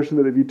the impression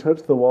that if you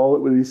touch the wall, it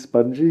would be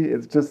spongy.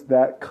 It's just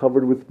that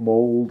covered with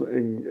mold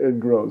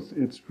and gross.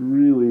 It's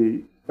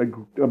really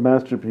a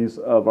masterpiece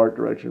of art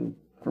direction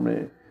for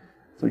me.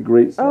 It's a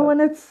great set. Oh,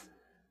 and it's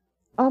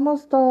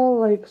almost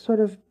all sort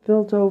of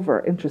built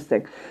over.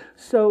 Interesting.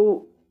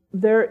 So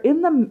they're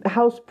in the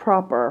house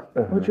proper,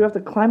 which you have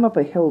to climb up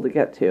a hill to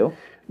get to.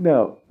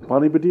 Now,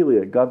 Bonnie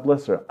Bedelia, God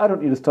bless her. I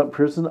don't need a stunt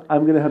person.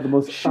 I'm going to have the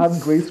most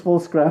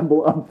ungraceful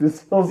scramble up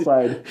this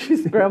hillside. She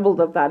scrambled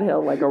up that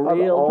hill like a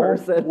real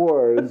person.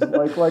 Fours,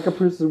 like a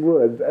person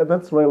would. And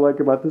that's what I like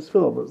about this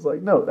film. It's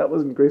no, that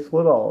wasn't graceful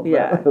at all.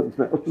 Yeah.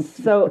 That was...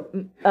 So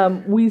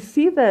we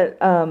see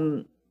that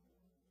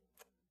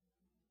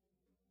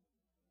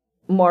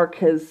Mark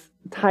has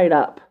tied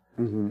up,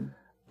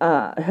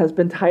 has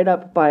been tied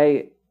up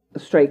by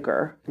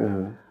Straker.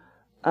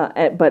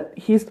 But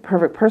he's the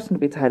perfect person to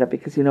be tied up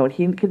because you know what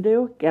he can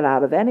do? Get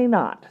out of any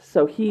knot.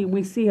 So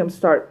we see him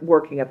start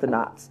working at the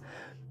knots.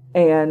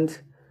 And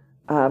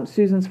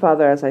Susan's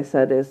father, as I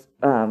said, is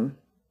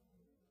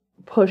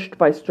pushed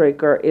by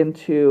Straker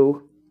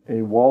into...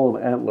 a wall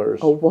of antlers.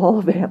 A wall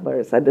of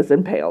antlers and is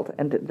impaled.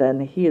 And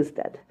then he is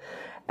dead.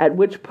 At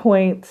which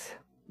point...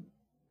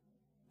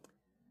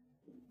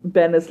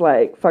 Ben is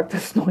like, fuck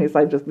this noise,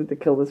 I just need to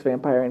kill this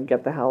vampire and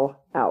get the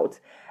hell out.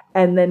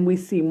 And then we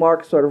see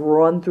Mark sort of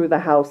run through the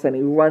house and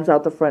he runs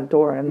out the front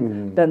door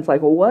and Ben's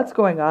like, well, what's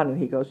going on? And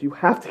he goes, you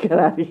have to get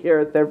out of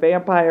here. They're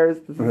vampires.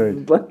 This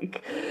is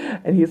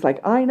and he's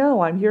like, I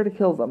know, I'm here to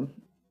kill them.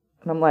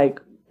 And I'm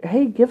like,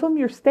 hey, give him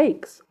your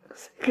stakes.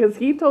 Because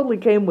he totally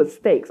came with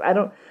stakes. I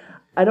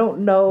don't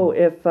know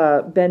if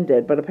Ben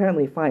did, but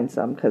apparently he finds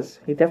some because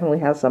he definitely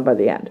has some by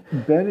the end.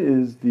 Ben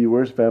is the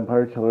worst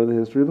vampire killer in the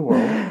history of the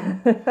world.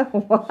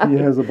 Why? He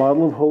has a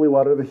bottle of holy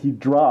water that he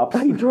drops.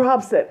 He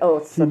drops it. Oh,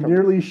 it's he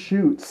nearly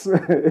shoots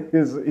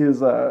his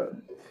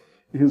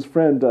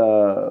friend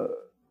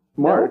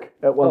Mark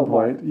at one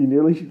point. Mark. He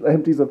nearly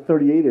empties a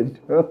 38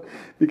 into him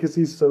because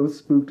he's so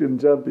spooked and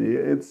jumpy.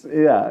 It's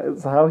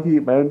how he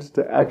managed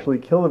to actually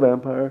kill the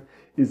vampire.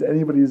 Is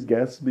anybody's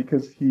guess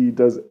because he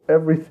does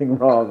everything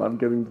wrong on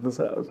getting to this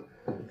house.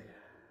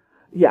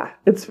 Yeah,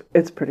 it's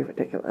pretty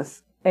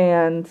ridiculous.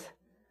 And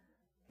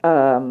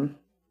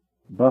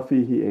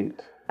Buffy he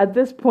ain't. At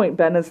this point,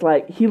 Ben is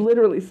like, he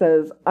literally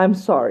says, I'm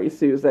sorry,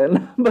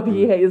 Susan. But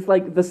he is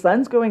like, the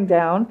sun's going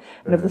down,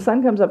 and if the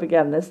sun comes up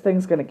again, this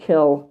thing's going to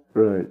kill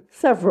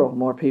several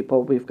more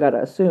people, we've got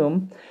to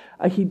assume.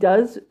 He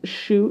does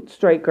shoot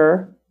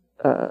Straker,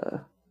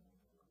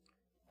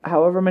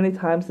 however many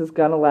times his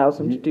gun allows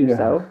him to do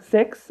so.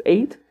 6,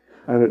 8?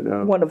 I don't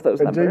know. One of those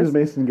numbers. And James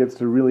Mason gets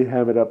to really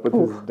ham it up with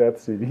his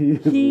death scene. He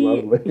is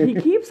lovely. He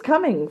keeps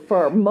coming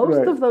for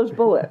most of those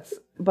bullets,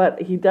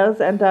 but he does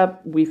end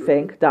up, we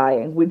think,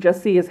 dying. We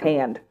just see his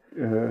hand.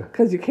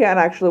 Because you can't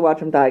actually watch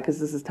him die because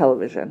this is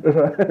television.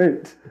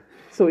 Right.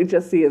 So we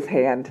just see his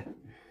hand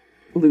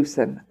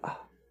loosen. Oh,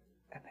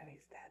 and then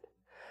he's dead.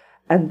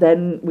 And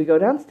then we go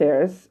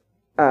downstairs.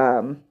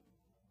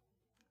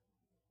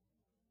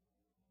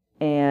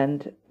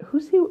 And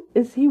who's he?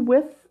 Is he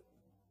with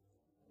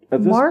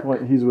At Mark? this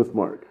point, he's with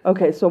Mark.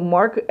 Okay, so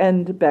Mark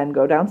and Ben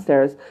go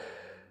downstairs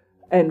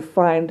and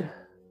find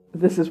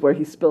this is where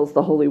he spills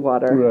the holy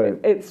water. Right.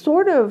 It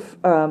sort of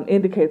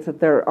indicates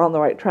that they're on the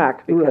right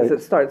track because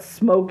it starts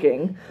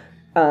smoking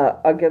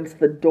against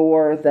the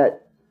door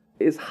that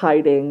is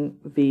hiding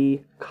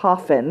the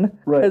coffin.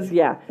 Right. Because,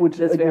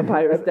 this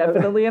vampire is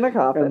definitely in a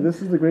coffin. And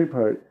this is the great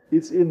part.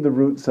 It's in the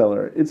root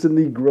cellar. It's in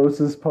the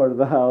grossest part of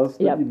the house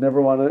that you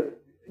never want to...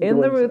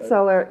 In the root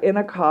cellar, in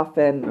a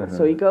coffin.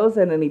 So he goes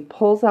in and he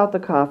pulls out the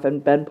coffin.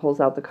 Ben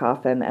pulls out the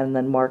coffin, and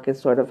then Mark is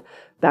sort of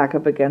back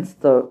up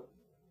against the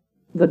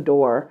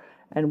door.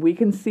 And we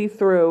can see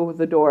through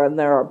the door, and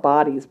there are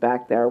bodies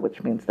back there,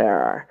 which means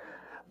there are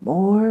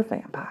more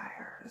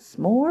vampires.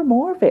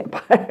 More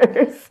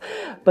vampires.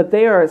 But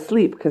they are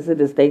asleep because it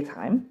is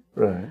daytime.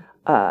 Right.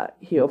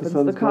 He opens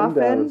the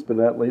coffin. Down. It's been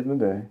that late in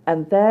the day.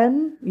 And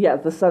then,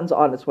 the sun's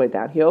on its way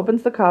down. He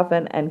opens the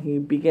coffin, and he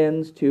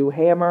begins to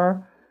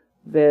hammer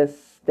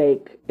this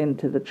stake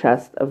into the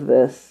chest of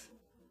this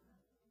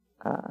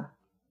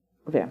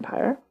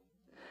vampire.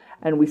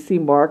 And we see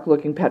Mark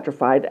looking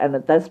petrified, and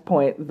at this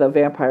point, the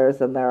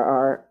vampires, and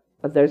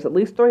there's at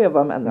least 3 of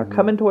them, and they're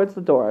coming towards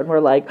the door, and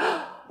we're like,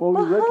 well,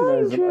 we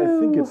recognize them. I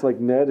think it's like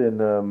Ned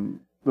and,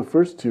 the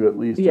first 2 at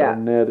least, are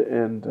Ned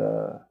and...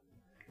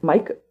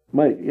 Mike,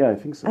 yeah, I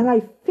think so. And I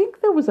think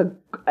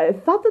I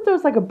thought that there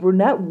was like a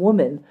brunette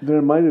woman.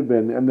 There might have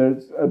been, and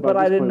there's... But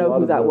I didn't know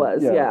who that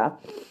was,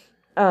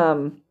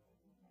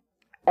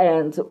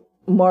 and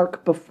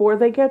Mark, before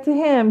they get to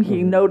him,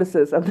 he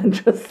notices and then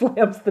just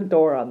slams the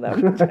door on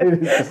them.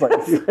 It's like,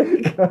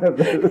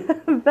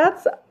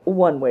 that's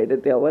one way to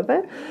deal with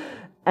it.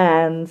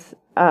 And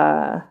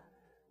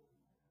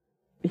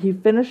he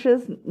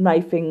finishes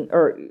knifing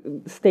or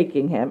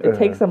staking him. It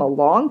takes him a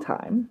long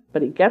time,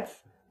 but he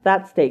gets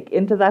that stake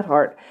into that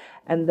heart.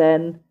 And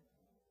then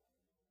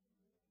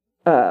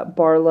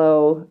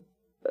Barlow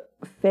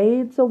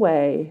fades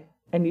away.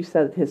 And you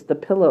said the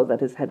pillow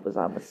that his head was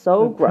on was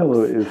so gross. The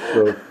pillow is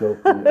so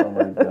filthy. Oh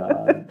my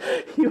God.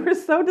 You were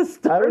so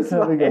disturbed. I was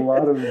having a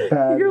lot of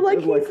bad... You're like,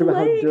 he's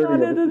laying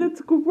on it and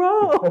it's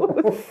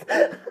gross.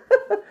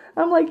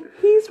 I'm like,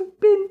 he's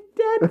been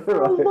dead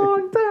for a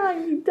long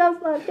time. He does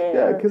not care.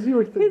 Yeah, because you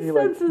were thinking his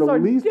like senses the are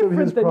least of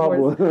his different than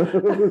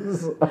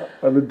problems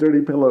are the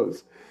dirty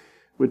pillows,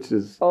 which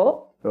is...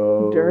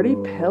 Dirty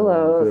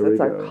pillows. It's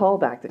a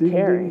callback to ding,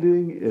 Carrie.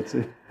 Ding, ding.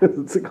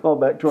 It's a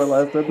callback to our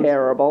last episode.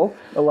 Terrible.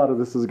 A lot of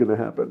this is going to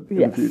happen in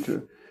the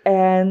future.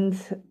 And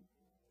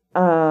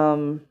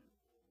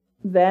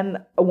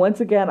then,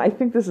 once again, I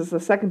think this is the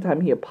second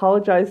time he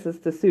apologizes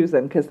to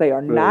Susan because they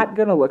are not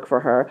going to look for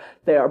her.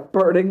 They are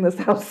burning this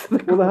house to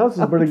the ground. Well, the house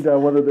is burning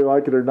down whether they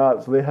like it or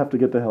not, so they have to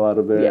get the hell out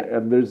of there. Yeah.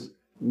 And there's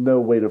no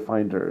way to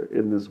find her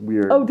in this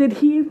weird... Oh, did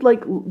he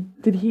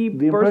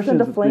burst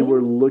into flame? They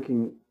were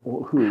looking...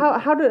 Who?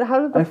 How did the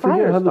fire start? I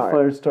forget how the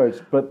fire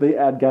starts, but they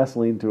add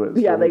gasoline to it.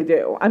 Yeah, they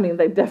do. I mean,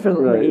 they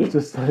definitely... Right, it's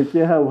just like,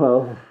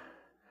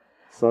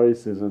 sorry,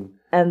 Susan.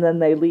 And then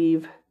they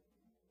leave,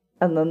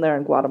 and then they're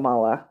in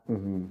Guatemala.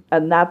 Mm-hmm.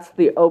 And that's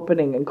the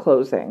opening and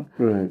closing.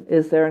 Right.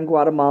 Is they're in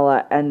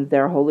Guatemala, and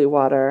their holy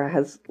water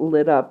has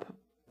lit up.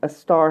 A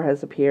star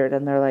has appeared,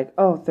 and they're like,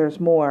 oh, there's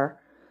more.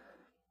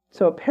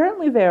 So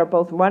apparently they are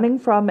both running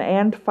from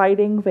and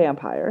fighting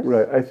vampires.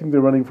 Right, I think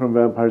they're running from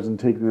vampires and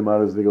taking them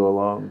out as they go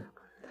along.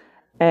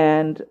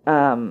 And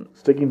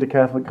sticking to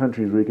Catholic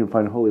countries where you can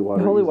find holy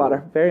water. Holy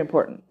water, very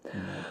important.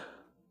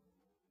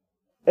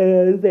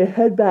 And they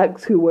head back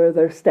to where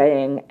they're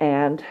staying,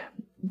 and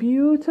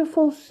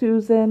beautiful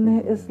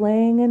Susan is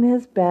laying in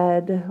his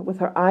bed with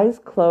her eyes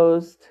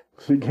closed.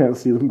 She can't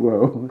see them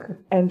glow.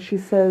 And she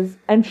says,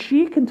 and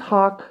she can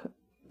talk.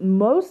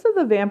 Most of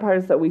the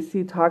vampires that we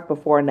see talk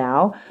before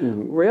now,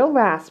 real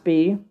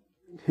raspy,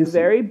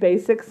 very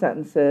basic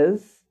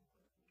sentences.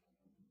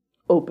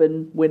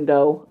 Open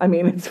window. I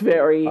mean, it's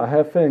very... I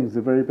have fangs,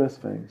 the very best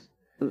fangs.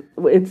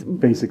 It's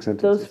basic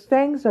sentences. Those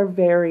fangs are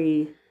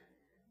very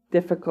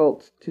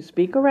difficult to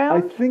speak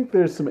around. I think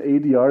there's some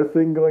ADR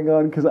thing going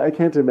on because I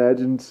can't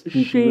imagine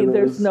speaking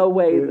there's no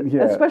way,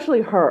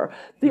 especially her.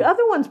 The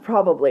other ones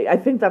probably. I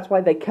think that's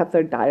why they kept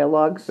their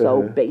dialogue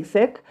so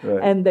basic,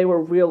 and they were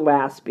real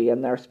raspy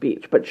in their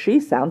speech. But she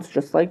sounds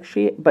just like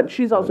but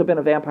she's also been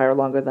a vampire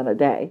longer than a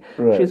day.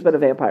 Right. She's been a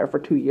vampire for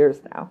 2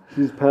 years now.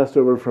 She's passed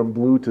over from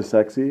blue to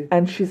sexy.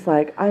 And she's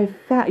like,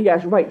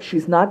 right,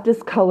 she's not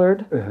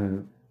discolored,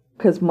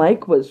 because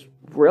Mike was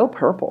real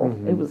purple.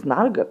 It was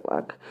not a good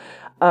look.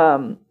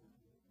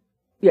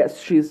 Yes,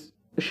 she's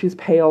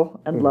pale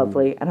and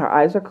lovely, and her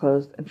eyes are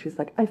closed, and she's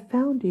like, I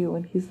found you.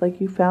 And he's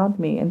like, you found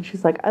me. And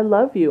she's like, I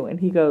love you. And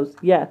he goes,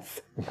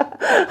 yes.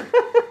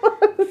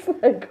 It's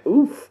like,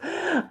 oof.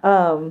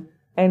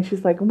 And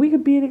she's like, we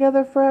could be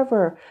together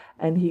forever.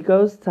 And he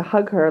goes to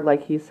hug her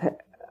like he's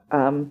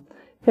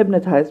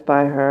hypnotized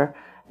by her,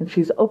 and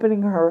she's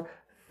opening her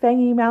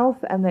fangy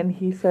mouth, and then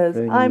he says,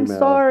 I'm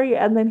sorry,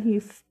 and then he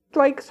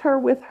strikes her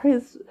with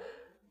his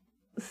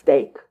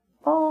stake.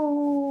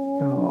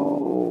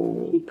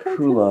 Oh, he killed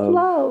true his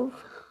love.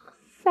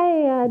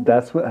 Sad.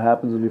 That's what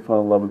happens when you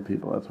fall in love with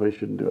people. That's why you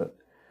shouldn't do it.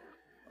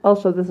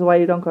 Also, this is why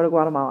you don't go to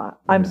Guatemala.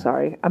 I'm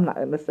sorry. I'm not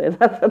going to say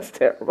that. That's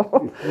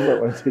terrible. You might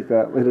want to take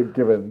that later,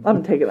 given...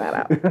 I'm taking that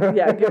out.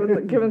 Yeah,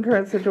 given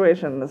current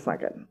situation, that's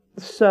not good.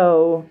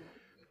 So,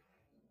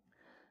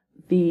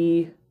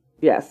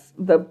 Yes.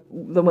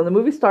 When the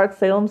movie starts,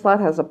 Salem's Lot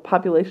has a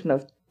population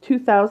of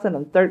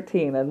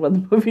 2,013, and when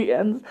the movie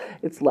ends,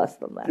 it's less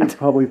than that. It's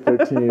probably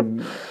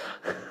 13.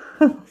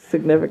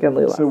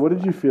 Significantly less. So what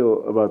did you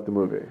feel about the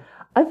movie?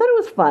 I thought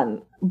it was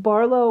fun.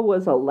 Barlow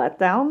was a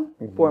letdown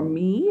for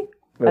me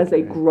as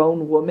a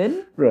grown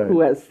woman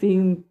who has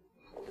seen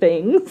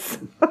things.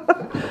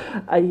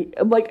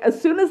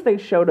 As soon as they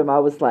showed him, I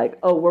was like,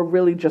 oh, we're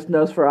really just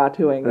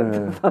Nosferatuing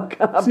it the fuck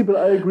up. See, but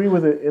I agree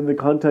with it in the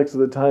context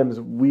of the times.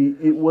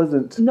 It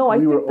wasn't. No, I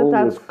think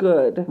that's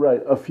good.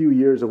 Right, a few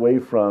years away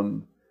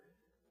from,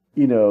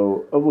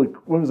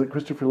 what was it?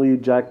 Christopher Lee,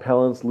 Jack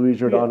Palance, Louis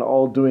Jourdan,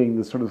 all doing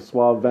this sort of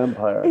suave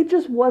vampire. It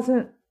just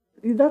wasn't.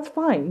 That's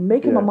fine.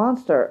 Make him a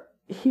monster.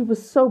 He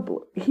was so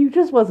blue. He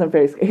just wasn't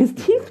very scary. His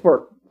teeth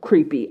were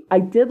creepy. I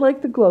did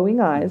like the glowing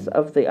eyes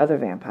of the other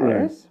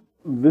vampires.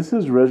 Right. This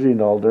is Reggie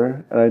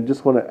Nalder, and I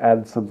just want to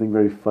add something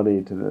very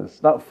funny to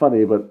this. Not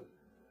funny, but,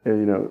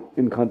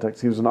 in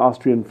context. He was an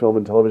Austrian film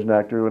and television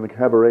actor and a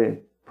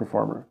cabaret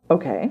performer.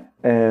 Okay.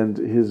 And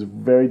his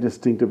very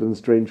distinctive and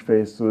strange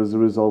face was a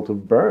result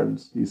of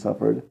burns he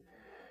suffered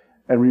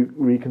and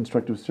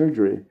reconstructive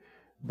surgery.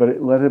 But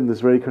it led him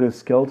this very kind of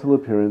skeletal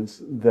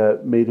appearance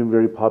that made him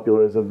very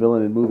popular as a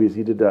villain in movies.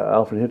 He did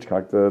Alfred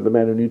Hitchcock, the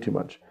Man Who Knew Too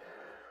Much.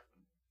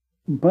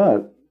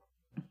 But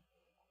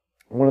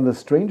one of the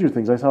stranger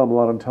things, I saw him a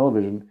lot on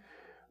television,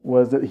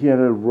 was that he had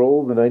a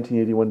role in the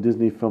 1981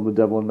 Disney film The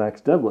Devil and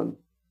Max Devlin.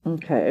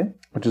 Okay.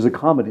 Which is a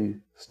comedy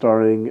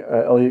starring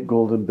Elliot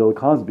Gould and Bill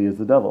Cosby as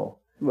the devil.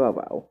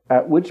 Wow.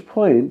 At which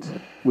point,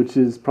 which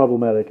is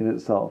problematic in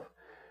itself,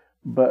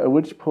 but at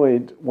which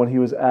point, when he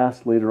was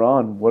asked later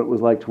on what it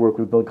was like to work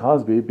with Bill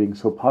Cosby, being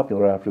so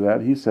popular after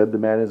that, he said the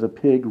man is a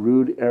pig,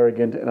 rude,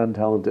 arrogant, and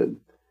untalented.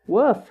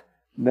 Woof.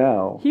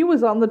 Now, he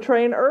was on the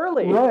train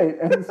early. Right,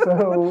 and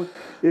so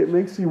it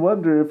makes you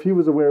wonder if he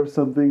was aware of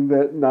something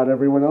that not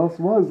everyone else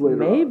was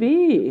later on.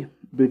 Maybe.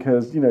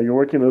 Because, you're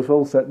working on a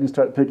film set and you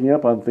start picking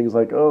up on things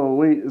like, oh,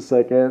 wait a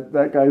second,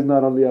 that guy's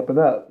not on the up and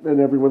up,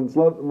 and everyone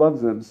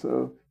loves him,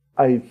 so...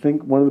 I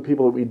think one of the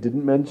people that we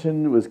didn't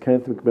mention was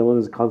Kenneth McMillan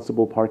as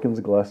Constable Parkins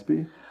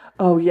Gillespie.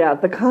 Oh, yeah.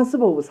 The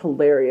constable was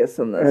hilarious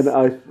in this. And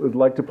I would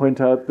like to point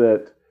out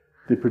that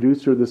the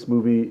producer of this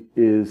movie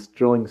is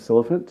Sterling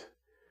Silliphant,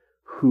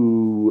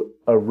 who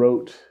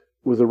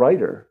was a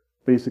writer,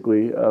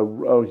 basically.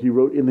 He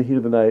wrote In the Heat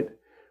of the Night,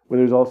 where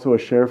there's also a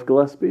Sheriff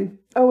Gillespie.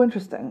 Oh,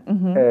 interesting.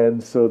 Mm-hmm.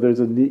 And so there's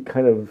a neat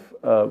kind of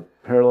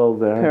parallel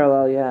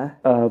there. Yeah.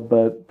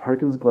 But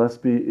Parkins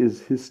Gillespie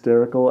is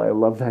hysterical. I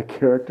love that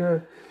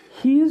character.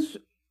 He's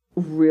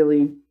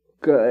really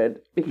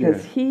good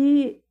because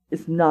he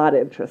is not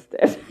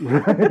interested.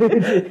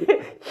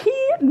 Right.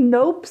 He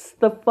nopes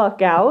the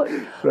fuck out.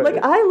 Right.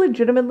 I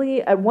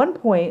legitimately, at one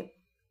point,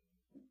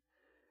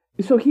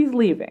 so he's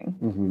leaving.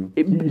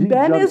 Mm-hmm.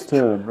 Ben is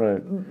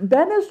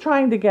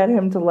trying to get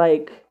him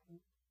to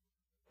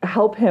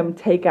help him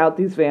take out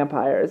these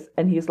vampires,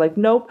 and he's like,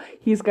 nope.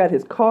 He's got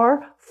his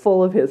car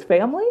full of his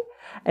family,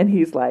 and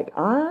he's like,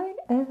 I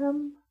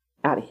am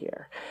out of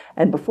here.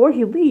 And before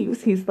he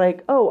leaves, he's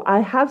like, oh,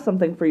 I have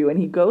something for you. And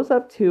he goes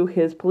up to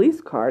his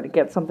police car to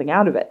get something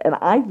out of it. And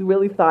I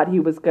really thought he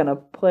was going to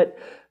put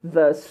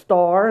the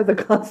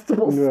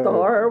constable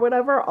star or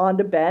whatever,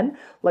 onto Ben,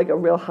 like a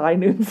real high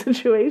noon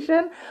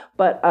situation.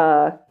 But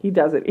he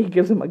doesn't. He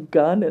gives him a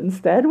gun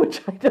instead, which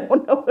I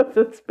don't know if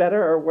it's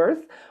better or worse.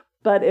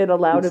 But it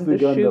allowed him to shoot.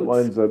 It's the gun that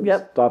winds up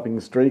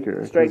stopping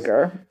Straker.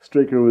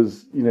 Straker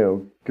was,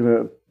 going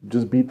to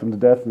just beat them to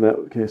death in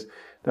that case.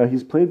 Now,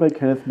 he's played by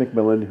Kenneth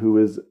McMillan, who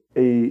is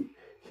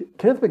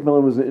Kenneth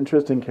McMillan was an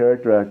interesting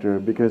character actor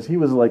because he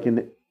was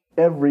in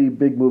every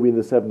big movie in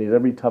the 70s,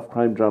 every tough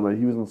crime drama.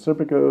 He was in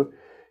Serpico,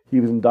 he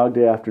was in Dog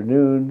Day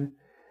Afternoon,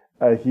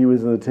 he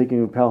was in The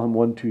Taking of Pelham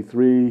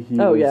 123.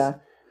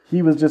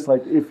 He was just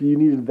if you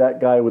needed that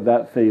guy with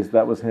that face,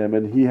 that was him.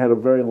 And he had a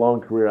very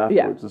long career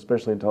afterwards,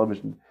 especially in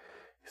television.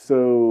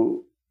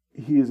 So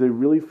he is a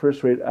really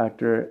first-rate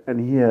actor, and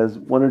he has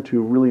one or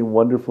two really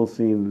wonderful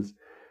scenes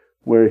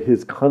where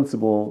his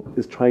constable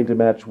is trying to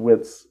match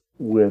wits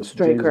with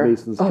Straker.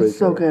 James Mason Straker. Oh,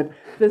 so good.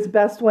 This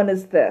best one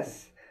is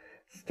this.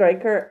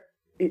 Straker,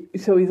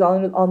 so he's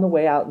on the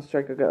way out, and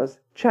Straker goes,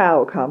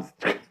 ciao,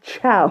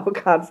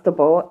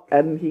 constable.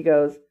 And he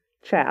goes,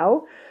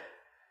 ciao?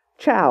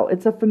 Ciao.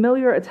 It's a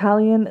familiar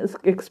Italian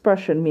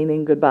expression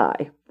meaning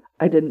goodbye.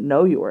 I didn't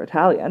know you were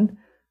Italian.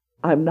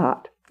 I'm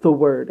not. The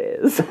word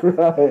is.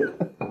 Right.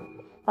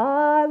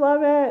 I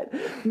love it.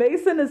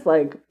 Mason is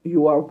like,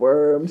 you are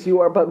worms.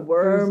 You are but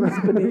worms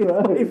beneath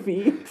my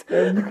feet.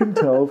 And you can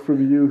tell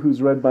from you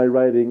who's read my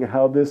writing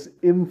how this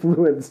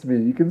influenced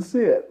me. You can see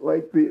it,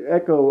 like the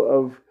echo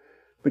of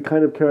the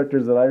kind of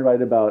characters that I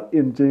write about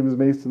in James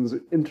Mason's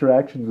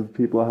interactions with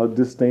people, how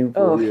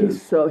disdainful he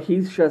is.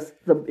 He's just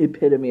the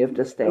epitome of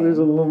disdain. And there's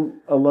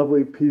a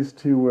lovely piece,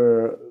 too,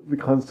 where the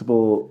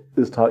constable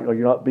is talking, you're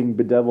not being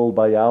bedeviled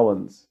by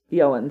Yowans.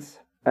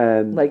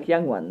 And like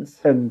young ones.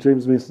 And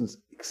James Mason's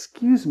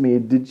excuse me,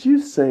 did you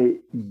say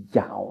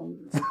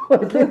yowns?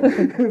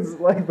 It's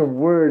like the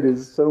word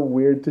is so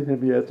weird to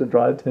him. He has to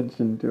draw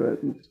attention to it.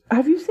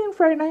 Have you seen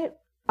Fright Night?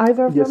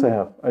 Either of them? Yes, I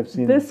have. I've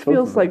seen. This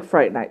feels like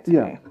Fright Night to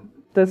me.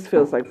 This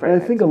feels like Fright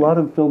Night. I think a lot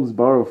of films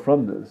borrow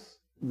from this.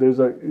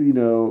 There's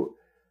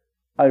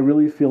I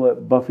really feel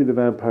that Buffy the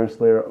Vampire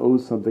Slayer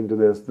owes something to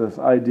this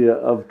idea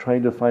of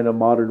trying to find a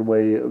modern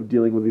way of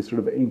dealing with these sort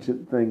of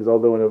ancient things,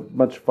 although in a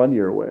much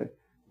funnier way.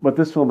 But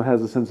this film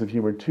has a sense of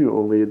humor too,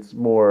 only it's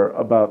more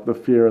about the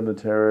fear and the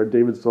terror.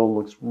 David Soul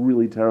looks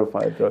really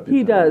terrified throughout the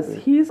He does.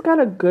 movie. He's got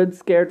a good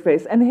scared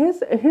face. And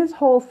his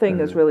whole thing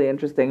is really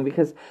interesting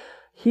because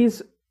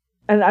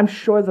and I'm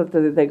sure that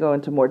they go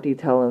into more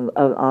detail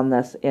on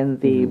this in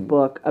the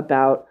book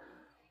about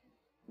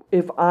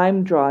if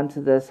I'm drawn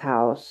to this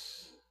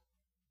house,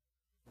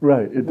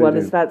 right? What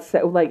does that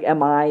say? Like,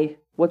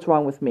 what's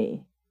wrong with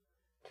me?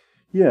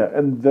 Yeah,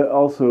 and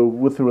also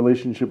with the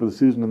relationship with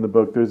Susan in the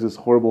book, there's this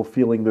horrible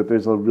feeling that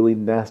there's a really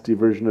nasty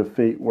version of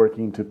fate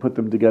working to put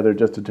them together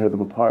just to tear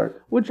them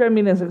apart. Which, I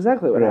mean, is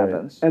exactly what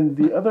happens. And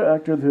the other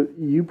actor that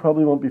you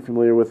probably won't be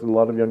familiar with, and a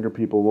lot of younger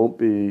people won't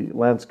be,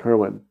 Lance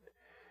Kerwin.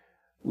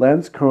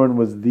 Lance Kerwin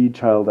was the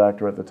child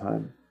actor at the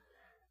time.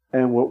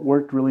 And what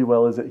worked really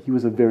well is that he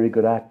was a very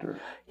good actor.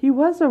 He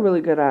was a really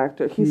good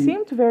actor. He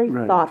seemed very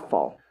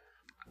thoughtful.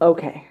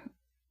 Okay.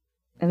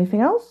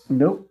 Anything else?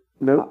 Nope.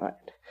 All right.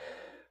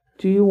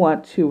 Do you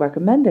want to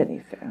recommend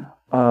anything?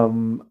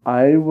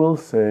 I will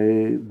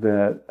say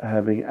that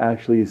having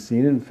actually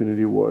seen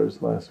Infinity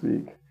Wars last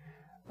week,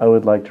 I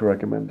would like to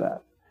recommend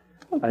that.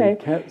 Okay. I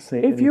can't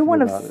say if you're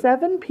one of about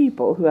 7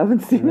 people who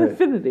haven't seen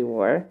Infinity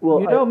War,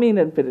 you don't mean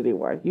Infinity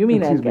War. You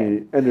mean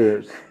Endgame.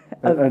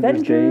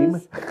 Avengers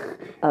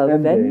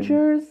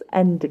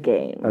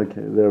Endgame.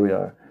 Okay, there we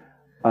are.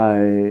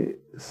 I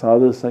saw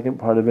the second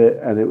part of it,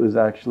 and it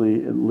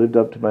lived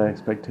up to my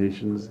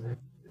expectations.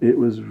 It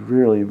was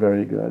really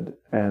very good,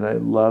 and I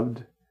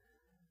loved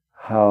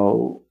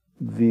how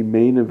the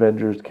main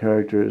Avengers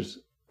characters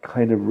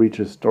kind of reach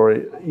a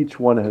story. Each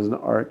one has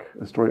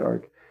a story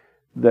arc,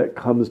 that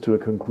comes to a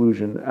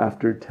conclusion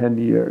after 10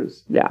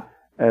 years. Yeah.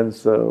 And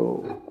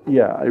so,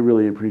 I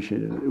really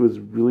appreciated it. It was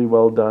really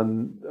well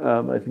done.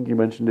 I think you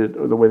mentioned it,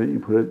 or the way that you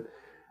put it,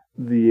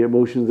 the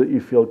emotions that you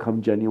feel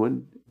come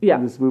genuine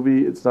in this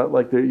movie. It's not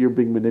like you're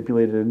being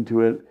manipulated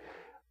into it.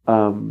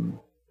 The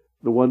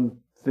one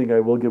thing I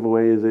will give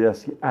away is that,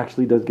 yes, he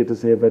actually does get to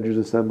say Avengers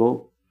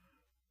Assemble.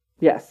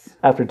 Yes.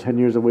 After 10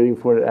 years of waiting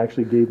for it, it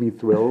actually gave me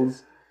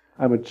thrills.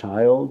 I'm a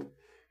child.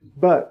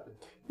 But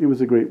it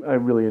was I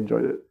really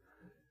enjoyed it.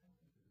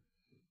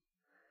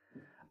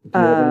 Do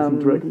you have anything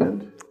to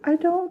recommend? I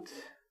don't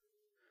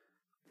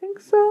think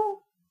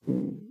so.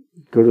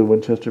 Go to the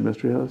Winchester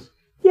Mystery House?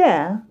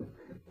 Yeah.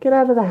 Get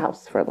out of the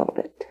house for a little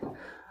bit.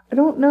 I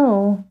don't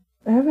know.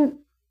 I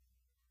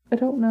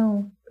don't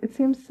know. It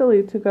seems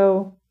silly to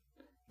go,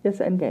 yes,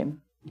 Endgame.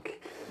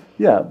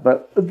 Yeah,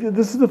 but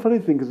this is the funny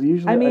thing, because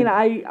usually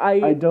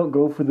I don't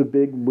go for the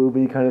big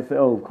movie kind of thing.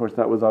 Oh, of course,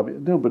 that was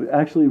obvious. No, but it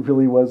actually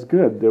really was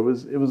good. It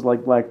was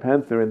like Black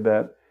Panther in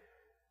that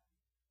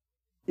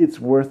it's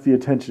worth the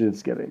attention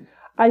it's getting.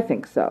 I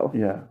think so.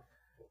 Yeah.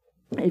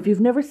 If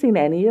you've never seen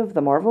any of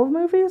the Marvel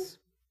movies,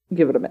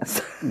 give it a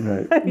miss.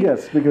 Right.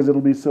 Yes, because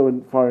it'll be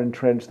so far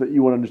entrenched that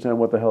you won't understand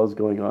what the hell is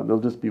going on. They'll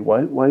just be,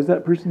 why is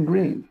that person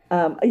green?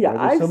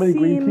 There's so many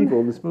green people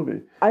in this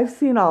movie. I've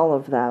seen all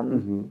of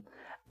them.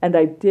 And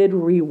I did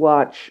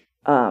rewatch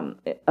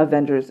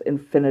Avengers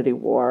Infinity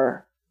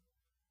War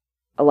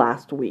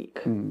last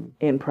week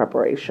in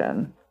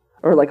preparation,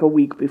 or like a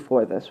week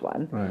before this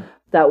one. Right.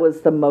 That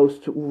was the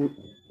most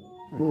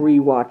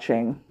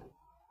rewatching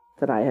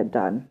that I had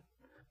done.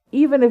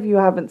 Even if you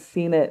haven't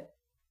seen it,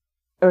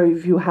 or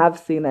if you have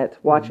seen it,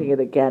 watching it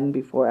again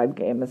before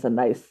Endgame is a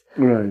nice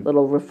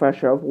little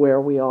refresher of where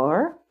we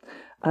are.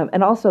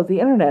 And also, the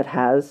internet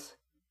has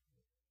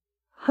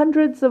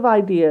hundreds of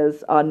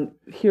ideas on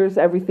here's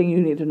everything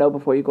you need to know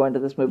before you go into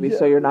this movie,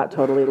 so you're not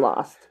totally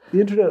lost. The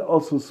internet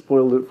also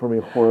spoiled it for me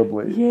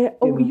horribly. Yeah.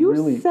 Oh, you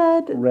really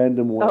said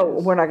random ways.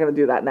 Oh, we're not going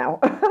to do that now.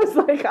 I was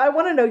like, I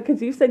want to know,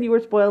 because you said you were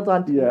spoiled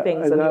on 2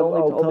 things, and you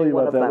only told me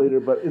one of them. I'll tell you about that later.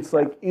 But it's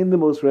like in the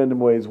most random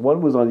ways.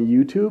 One was on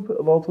YouTube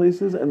of all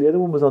places, and the other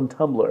one was on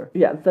Tumblr.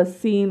 Yeah, the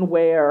scene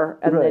where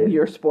then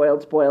you're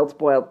spoiled.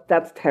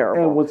 That's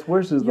terrible. And what's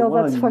worse is the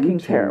one on YouTube. Fucking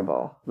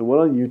terrible. The one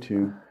on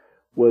YouTube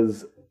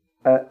was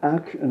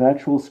an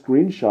actual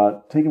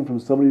screenshot taken from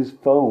somebody's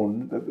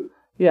phone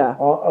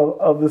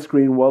of the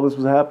screen while this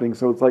was happening.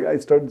 So it's like I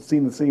started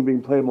seeing the scene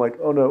being played. I'm like,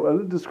 oh no,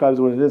 and it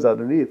describes what it is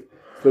underneath.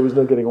 So there was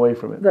no getting away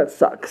from it. That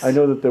sucks. I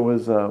know that there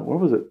was, where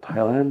was it,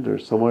 Thailand or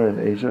somewhere in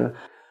Asia,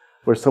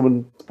 where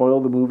someone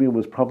spoiled the movie and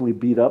was probably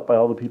beat up by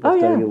all the people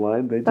standing in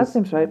line. That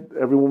seems right.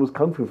 Everyone was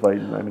kung fu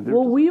fighting. I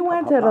mean, we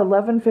went at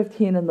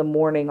 11:15 in the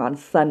morning on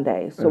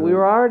Sunday, so we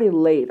were already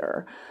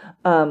later.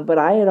 But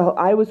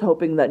I was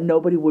hoping that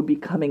nobody would be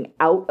coming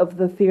out of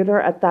the theater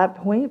at that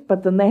point.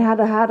 But then they had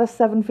a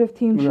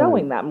 7:15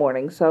 showing that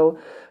morning, so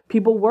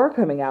people were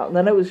coming out. And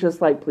then it was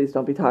just like, please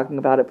don't be talking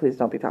about it. Please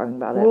don't be talking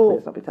about it.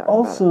 Please don't be talking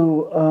about it.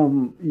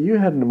 Also, you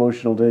had an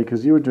emotional day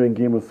because you were doing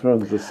Game of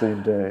Thrones the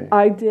same day.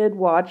 I did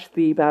watch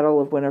the Battle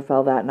of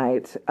Winterfell that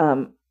night.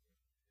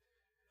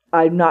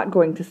 I'm not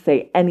going to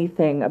say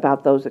anything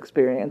about those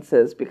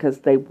experiences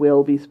because they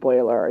will be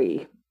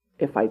spoilery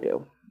if I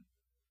do.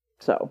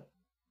 So,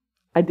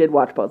 I did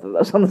watch both of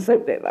those on the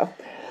same day, though.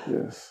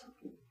 Yes.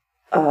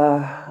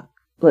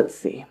 Let's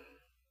see.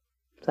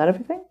 Is that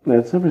everything?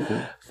 That's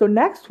everything. So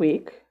next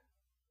week,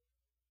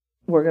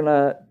 we're going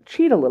to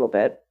cheat a little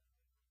bit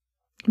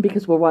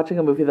because we're watching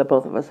a movie that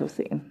both of us have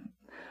seen.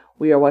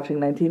 We are watching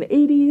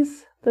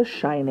 1980's The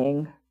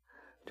Shining,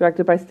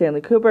 directed by Stanley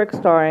Kubrick,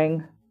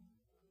 starring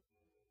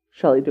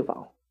Shelley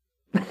Duvall.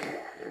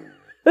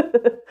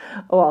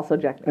 Also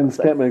Jack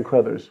Nicholson. And Scatman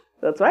Crothers.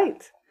 That's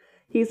right.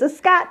 He's a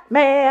scat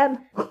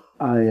man.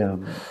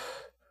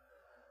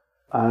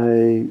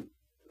 I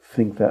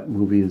think that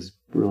movie is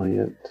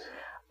brilliant.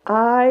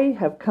 I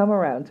have come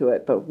around to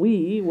it, but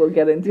we will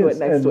get into it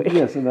next week.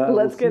 Yes, and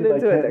let's get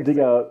into it next dig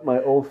out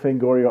my old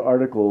Fangoria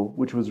article,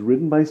 which was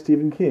written by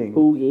Stephen King.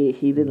 Oh, yeah,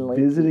 he didn't like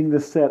visiting the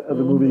set of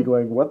the movie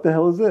going, what the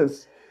hell is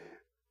this?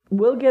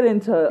 We'll get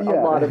into a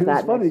lot of that.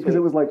 It's funny because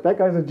it was like, that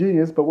guy's a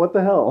genius, but what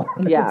the hell?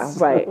 Yeah,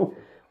 right.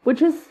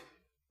 Which is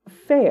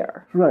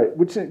fair. Right.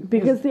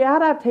 Because the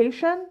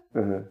adaptation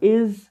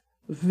is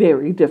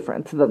very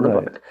different than the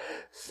book.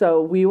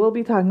 So we will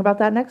be talking about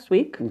that next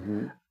week.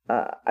 Mm-hmm.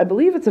 I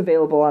believe it's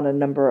available on a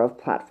number of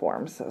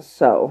platforms.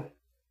 So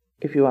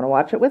if you want to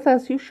watch it with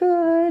us, you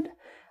should.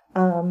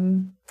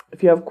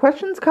 If you have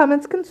questions,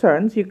 comments,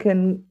 concerns, you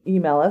can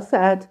email us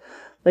at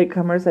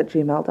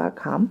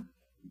latecomers@gmail.com.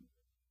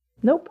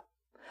 Nope.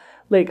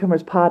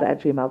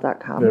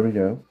 latecomerspod@gmail.com. There we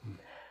go.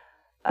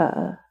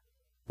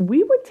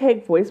 We would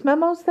take voice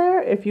memos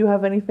there if you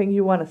have anything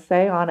you want to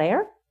say on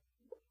air.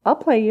 I'll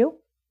play you.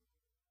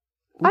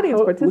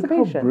 Audience participation.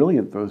 Look how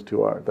brilliant those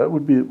two are. That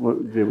would be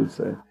what they would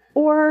say.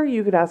 Or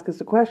you could ask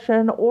us a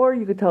question, or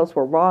you could tell us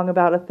we're wrong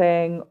about a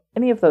thing.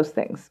 Any of those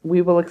things.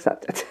 We will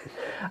accept it.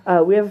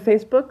 We have a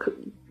Facebook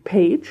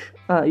page.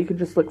 You can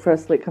just look for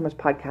us, Latecomers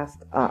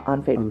Podcast,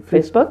 on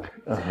Facebook.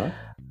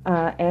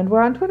 And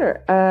we're on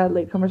Twitter,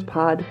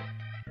 LatecomersPod,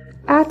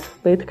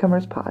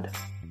 @LatecomersPod.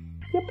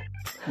 Yep.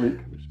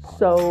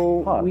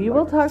 So we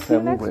will talk to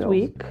you next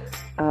week.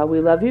 We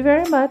love you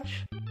very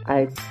much.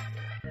 I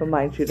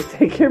remind you to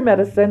take your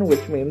medicine,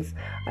 which means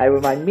I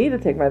remind me to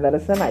take my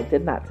medicine. I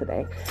did not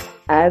today.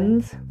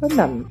 And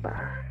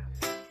remember,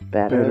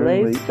 better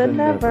late than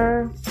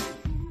never.